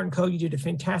 Dr. Martin-Coe, you did a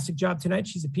fantastic job tonight.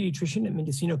 She's a pediatrician at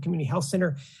Mendocino Community Health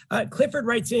Center. Clifford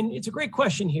writes in, it's a great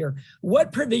question here.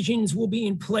 What provisions will be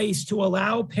in place to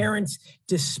allow parents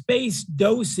to space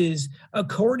doses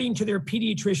according to their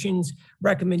pediatrician's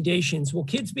recommendations? Will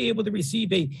kids be able to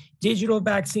receive a digital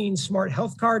vaccine smart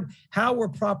health card? How will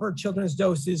proper children's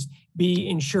doses be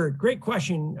insured? Great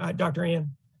question, Dr.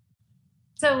 Ann.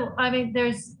 So, I mean,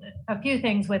 there's a few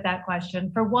things with that question.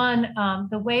 For one,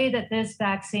 the way that this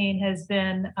vaccine has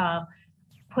been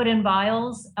put in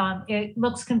vials, it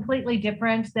looks completely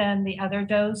different than the other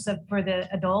dose for the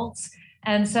adults.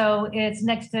 And so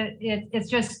it's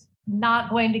just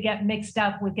not going to get mixed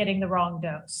up with getting the wrong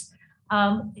dose.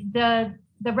 The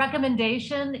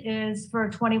recommendation is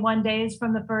for 21 days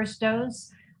from the first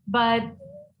dose, but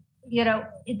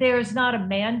there's not a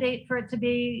mandate for it to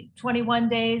be 21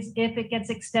 days. If it gets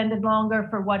extended longer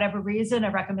for whatever reason,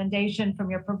 a recommendation from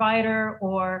your provider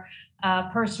or a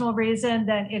personal reason,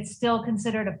 then it's still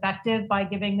considered effective by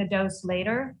giving the dose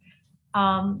later.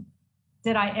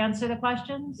 Did I answer the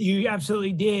questions? You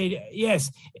absolutely did.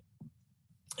 Yes.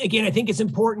 Again, I think it's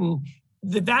important.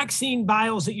 The vaccine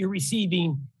vials that you're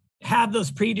receiving have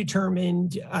those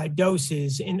predetermined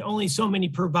doses and only so many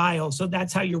per vial. So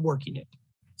that's how you're working it.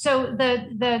 So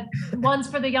the ones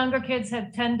for the younger kids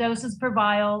have 10 doses per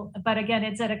vial, but again,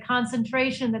 it's at a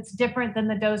concentration that's different than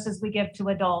the doses we give to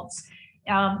adults.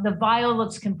 The vial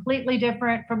looks completely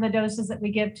different from the doses that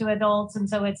we give to adults, and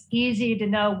so it's easy to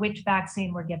know which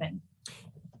vaccine we're giving.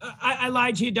 I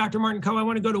lied to you, Dr. Martin-Coe. I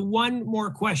want to go to one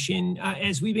more question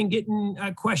as we've been getting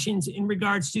questions in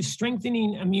regards to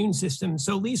strengthening immune systems.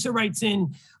 So Lisa writes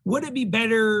in, would it be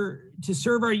better to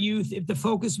serve our youth if the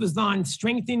focus was on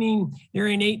strengthening their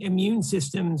innate immune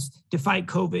systems to fight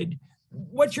COVID?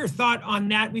 What's your thought on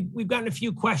that? We've gotten a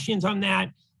few questions on that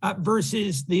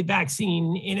versus the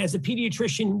vaccine. And as a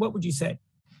pediatrician, what would you say?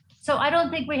 So I don't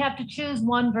think we have to choose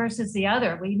one versus the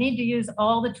other. We need to use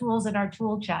all the tools in our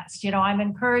tool chest. I'm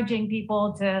encouraging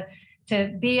people to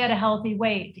be at a healthy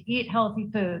weight, to eat healthy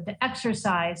food, to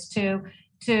exercise, to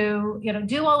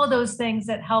do all of those things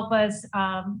that help us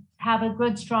have a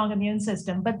good, strong immune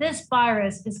system. But this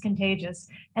virus is contagious,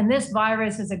 and this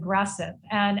virus is aggressive.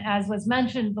 And as was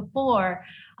mentioned before,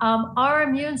 our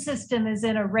immune system is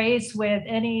in a race with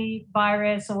any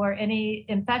virus or any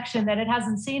infection that it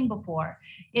hasn't seen before.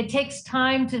 It takes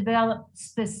time to develop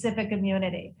specific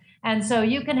immunity. And so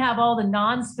you can have all the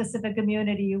non-specific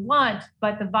immunity you want,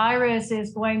 but the virus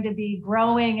is going to be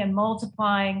growing and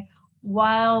multiplying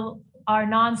while our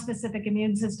non-specific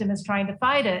immune system is trying to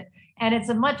fight it. And it's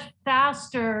a much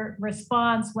faster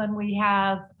response when we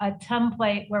have a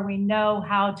template where we know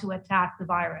how to attack the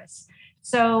virus.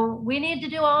 So we need to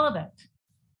do all of it.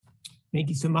 Thank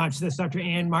you so much. That's Dr.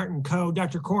 Ann Martin-Coe.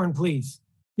 Dr. Korn, please.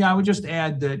 Yeah, I would just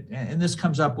add that, and this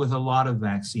comes up with a lot of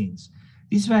vaccines.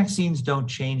 These vaccines don't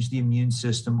change the immune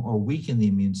system or weaken the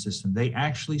immune system. They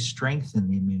actually strengthen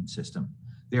the immune system.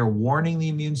 They're warning the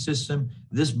immune system,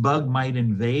 this bug might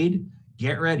invade,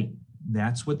 get ready.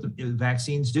 That's what the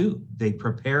vaccines do. They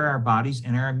prepare our bodies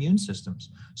and our immune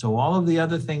systems. So all of the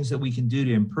other things that we can do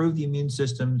to improve the immune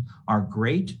system are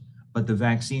great, but the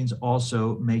vaccines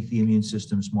also make the immune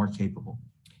systems more capable.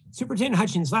 Superintendent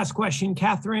Hutchins, last question.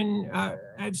 Kathleen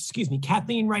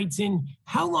writes in,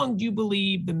 how long do you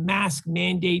believe the mask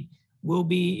mandate will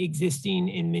be existing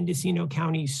in Mendocino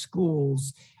County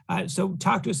schools? So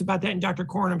talk to us about that. And Dr.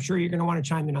 Korn, I'm sure you're going to want to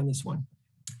chime in on this one.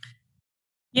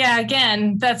 Yeah,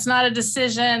 again, that's not a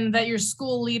decision that your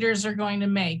school leaders are going to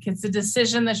make. It's a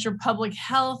decision that your public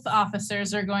health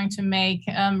officers are going to make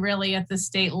really at the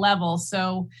state level.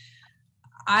 So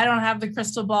I don't have the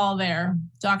crystal ball there.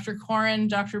 Dr. Korn,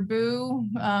 Dr. Boo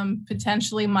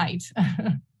potentially might.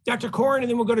 Dr. Korn, and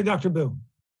then we'll go to Dr. Boo.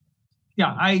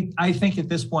 Yeah, I think at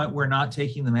this point, we're not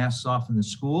taking the masks off in the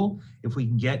school. If we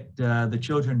can get the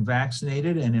children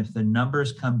vaccinated and if the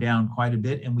numbers come down quite a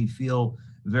bit and we feel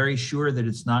very sure that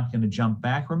it's not going to jump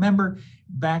back. Remember,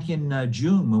 back in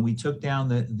June, when we took down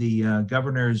the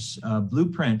governor's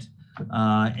blueprint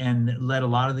and let a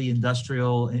lot of the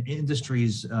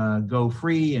industries go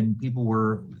free, and people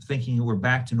were thinking we're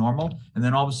back to normal, and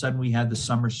then all of a sudden we had the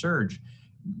summer surge.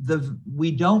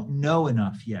 We don't know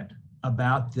enough yet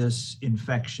about this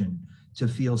infection to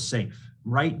feel safe.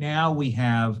 Right now, we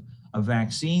have a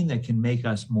vaccine that can make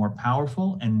us more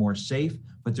powerful and more safe,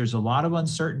 but there's a lot of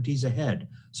uncertainties ahead.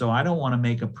 So I don't want to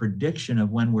make a prediction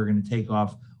of when we're going to take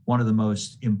off one of the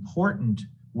most important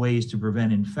ways to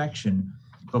prevent infection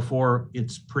before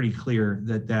it's pretty clear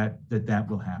that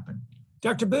will happen.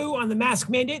 Dr. Boo, on the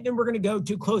mask mandate, then we're going to go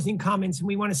to closing comments. And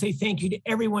we want to say thank you to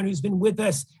everyone who's been with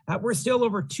us. We're still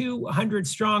over 200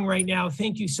 strong right now.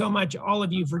 Thank you so much, all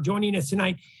of you, for joining us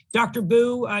tonight. Dr.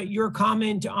 Boo, your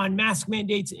comment on mask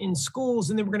mandates in schools,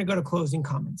 and then we're going to go to closing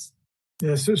comments.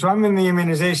 Yeah, so I'm in the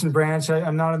immunization branch.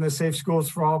 I'm not in the Safe Schools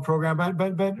for All program,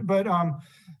 but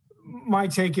my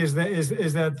take is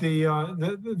that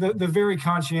the very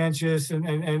conscientious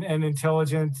and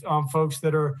intelligent folks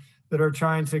that are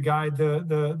trying to guide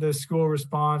the school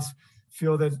response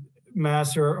feel that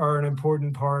masks are an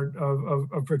important part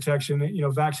of protection. You know,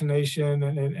 vaccination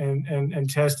and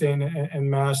testing and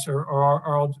masks are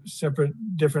all separate,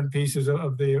 different pieces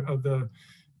of the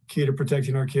key to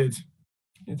protecting our kids.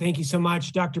 Thank you so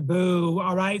much, Dr. Boo.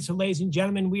 All right, so ladies and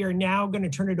gentlemen, we are now going to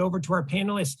turn it over to our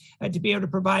panelists to be able to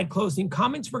provide closing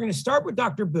comments. We're going to start with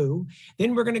Dr. Boo,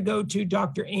 then we're going to go to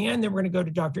Dr. Ann, then we're going to go to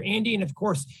Dr. Andy, and of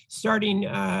course, starting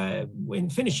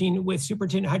and finishing with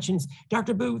Superintendent Hutchins.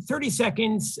 Dr. Boo, 30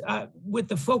 seconds with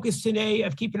the focus today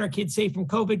of keeping our kids safe from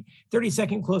COVID,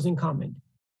 30-second closing comment.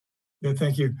 Yeah,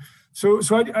 thank you. So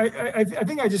I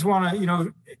think I just want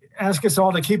to, ask us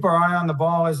all to keep our eye on the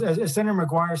ball. As Senator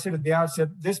McGuire said at the outset,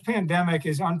 this pandemic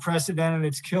is unprecedented.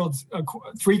 It's killed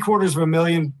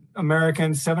 750,000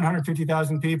 Americans,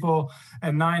 750,000 people,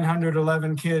 and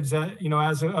 911 kids,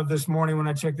 as of this morning when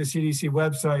I checked the CDC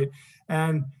website.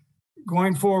 And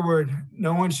going forward,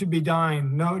 no one should be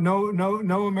dying. No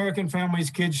American family's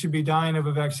kids should be dying of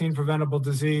a vaccine preventable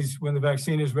disease when the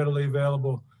vaccine is readily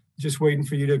available. Just waiting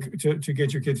for you to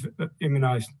get your kids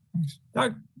immunized.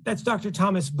 Thanks. That's Dr.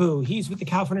 Thomas Boo. He's with the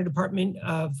California Department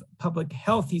of Public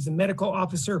Health. He's a medical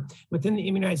officer within the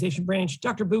immunization branch.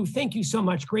 Dr. Boo, thank you so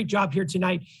much. Great job here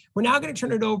tonight. We're now going to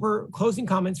turn it over, closing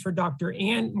comments for Dr.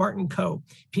 Ann Martin-Coe,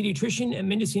 pediatrician at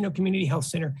Mendocino Community Health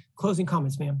Center. Closing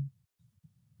comments, ma'am.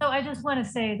 So I just want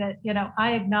to say that,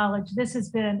 I acknowledge this has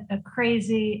been a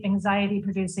crazy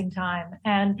anxiety-producing time.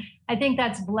 And I think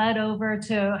that's bled over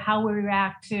to how we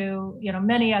react to,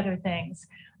 many other things.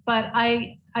 But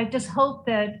I just hope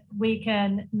that we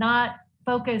can not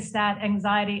focus that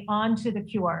anxiety onto the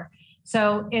cure.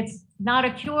 So it's not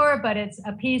a cure, but it's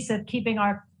a piece of keeping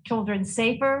our children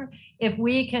safer. If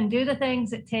we can do the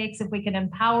things it takes, if we can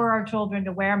empower our children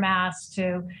to wear masks,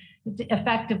 to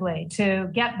effectively, to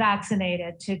get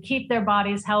vaccinated, to keep their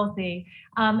bodies healthy,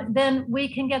 then we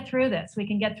can get through this. We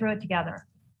can get through it together.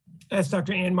 That's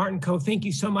Dr. Ann Martin-Coe. Thank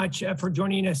you so much for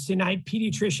joining us tonight,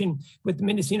 pediatrician with the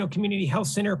Mendocino Community Health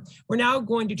Center. We're now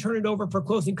going to turn it over for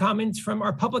closing comments from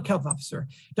our public health officer,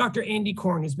 Dr. Andy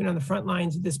Korn, who's been on the front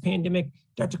lines of this pandemic.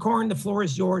 Dr. Korn, the floor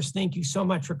is yours. Thank you so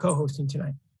much for co-hosting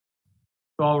tonight.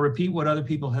 So I'll repeat what other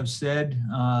people have said.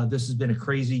 This has been a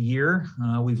crazy year.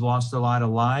 We've lost a lot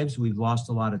of lives. We've lost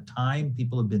a lot of time.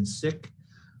 People have been sick,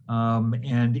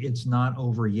 and it's not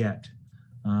over yet.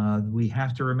 We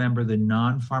have to remember the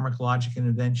non-pharmacologic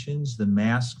interventions, the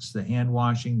masks, the hand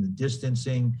washing, the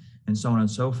distancing, and so on and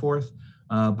so forth.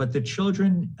 But the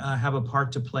children have a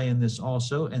part to play in this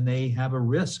also, and they have a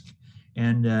risk.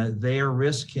 And their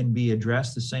risk can be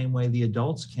addressed the same way the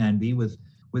adults can be with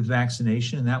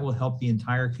vaccination, and that will help the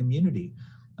entire community.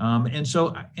 And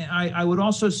so I would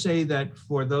also say that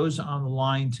for those on the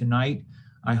line tonight,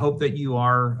 I hope that you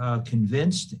are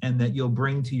convinced and that you'll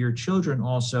bring to your children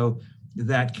also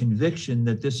that conviction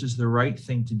that this is the right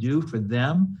thing to do for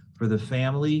them, for the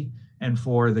family, and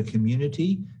for the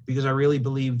community, because I really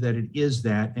believe that it is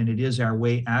that, and it is our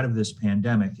way out of this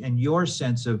pandemic. And your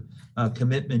sense of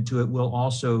commitment to it will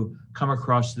also come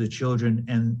across to the children,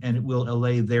 and it will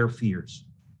allay their fears.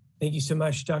 Thank you so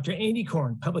much, Dr. Andy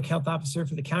Korn, Public Health Officer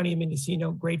for the County of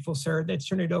Mendocino. Grateful, sir. Let's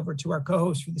turn it over to our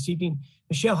co-host for this evening,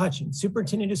 Michelle Hutchins,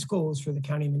 Superintendent of Schools for the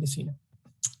County of Mendocino.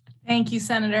 Thank you,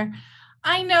 Senator.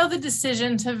 I know the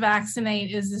decision to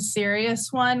vaccinate is a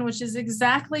serious one, which is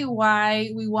exactly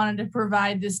why we wanted to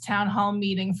provide this town hall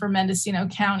meeting for Mendocino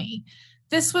County.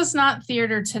 This was not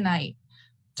theater tonight.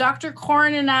 Dr.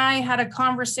 Korn and I had a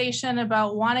conversation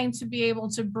about wanting to be able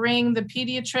to bring the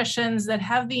pediatricians that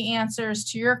have the answers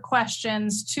to your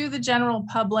questions to the general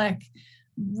public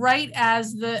right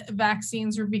as the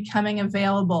vaccines were becoming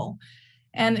available.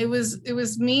 And it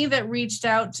was me that reached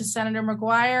out to Senator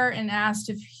McGuire and asked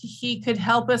if he could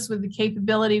help us with the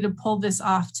capability to pull this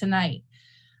off tonight.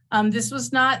 This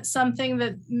was not something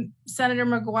that Senator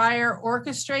McGuire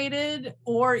orchestrated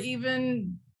or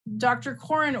even Dr.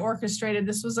 Korn orchestrated.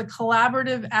 This was a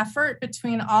collaborative effort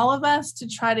between all of us to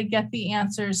try to get the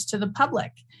answers to the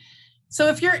public. So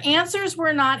if your answers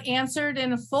were not answered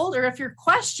in full, or if your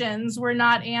questions were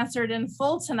not answered in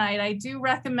full tonight, I do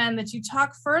recommend that you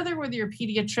talk further with your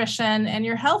pediatrician and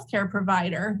your healthcare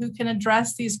provider who can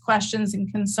address these questions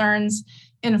and concerns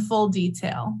in full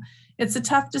detail. It's a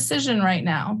tough decision right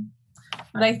now,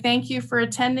 but I thank you for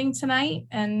attending tonight,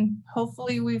 and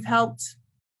hopefully we've helped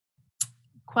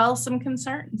quell some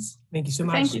concerns. Thank you so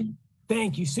much. Thank you.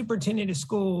 Thank you, Superintendent of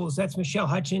Schools. That's Michelle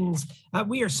Hutchins.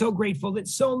 We are so grateful that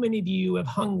so many of you have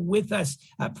hung with us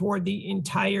for the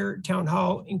entire town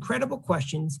hall. Incredible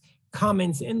questions,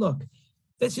 comments, and look,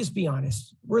 let's just be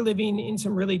honest. We're living in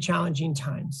some really challenging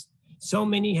times. So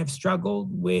many have struggled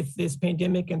with this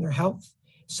pandemic and their health.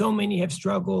 So many have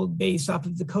struggled based off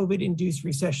of the COVID-induced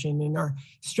recession and are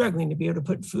struggling to be able to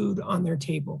put food on their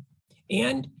table.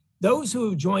 And those who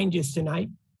have joined us tonight,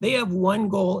 they have one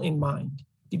goal in mind: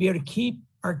 to be able to keep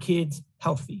our kids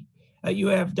healthy. You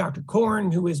have Dr.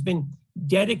 Korn, who has been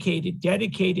dedicated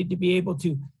to be able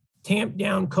to tamp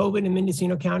down COVID in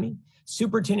Mendocino County.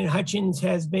 Superintendent Hutchins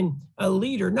has been a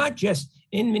leader, not just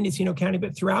in Mendocino County,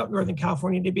 but throughout Northern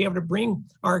California, to be able to bring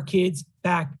our kids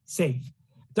back safe.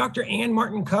 Dr. Ann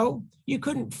Martin-Coe, you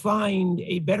couldn't find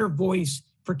a better voice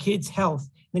for kids' health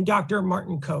than Dr.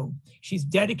 Martin-Coe. She's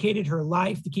dedicated her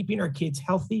life to keeping our kids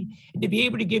healthy and to be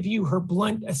able to give you her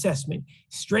blunt assessment,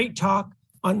 straight talk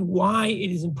on why it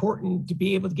is important to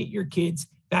be able to get your kids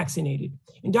vaccinated.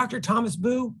 And Dr. Thomas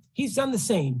Boo, he's done the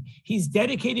same. He's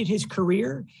dedicated his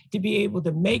career to be able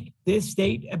to make this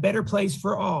state a better place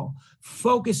for all,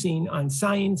 focusing on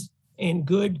science and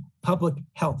good public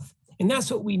health. And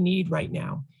that's what we need right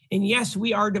now. And yes,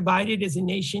 we are divided as a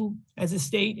nation, as a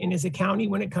state, and as a county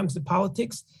when it comes to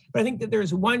politics. But I think that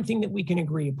there's one thing that we can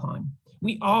agree upon.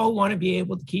 We all want to be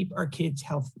able to keep our kids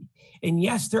healthy. And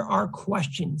yes, there are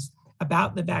questions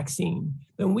about the vaccine.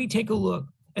 But when we take a look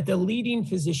at the leading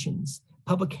physicians,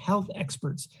 public health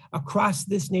experts across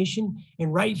this nation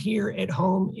and right here at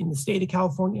home in the state of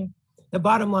California, the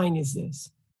bottom line is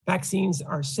this: vaccines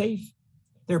are safe,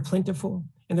 they're plentiful,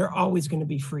 and they're always going to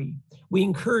be free. We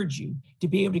encourage you to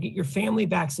be able to get your family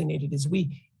vaccinated as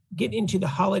we get into the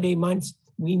holiday months.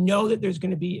 We know that there's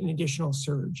going to be an additional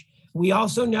surge. We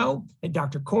also know that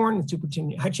Dr. Korn and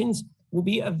Superintendent Hutchins will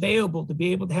be available to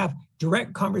be able to have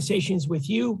direct conversations with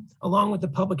you, along with the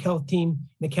public health team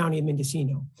in the County of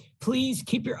Mendocino. Please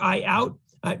keep your eye out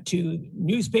to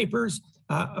newspapers,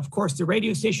 of course, the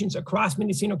radio stations across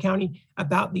Mendocino County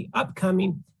about the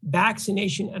upcoming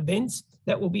vaccination events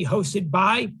that will be hosted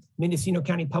by Mendocino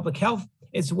County Public Health,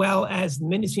 as well as the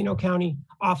Mendocino County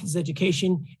Office of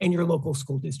Education and your local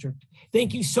school district.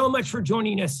 Thank you so much for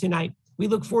joining us tonight. We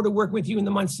look forward to working with you in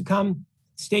the months to come.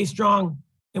 Stay strong,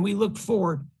 and we look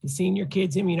forward to seeing your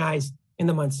kids immunized in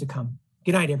the months to come.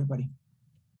 Good night, everybody.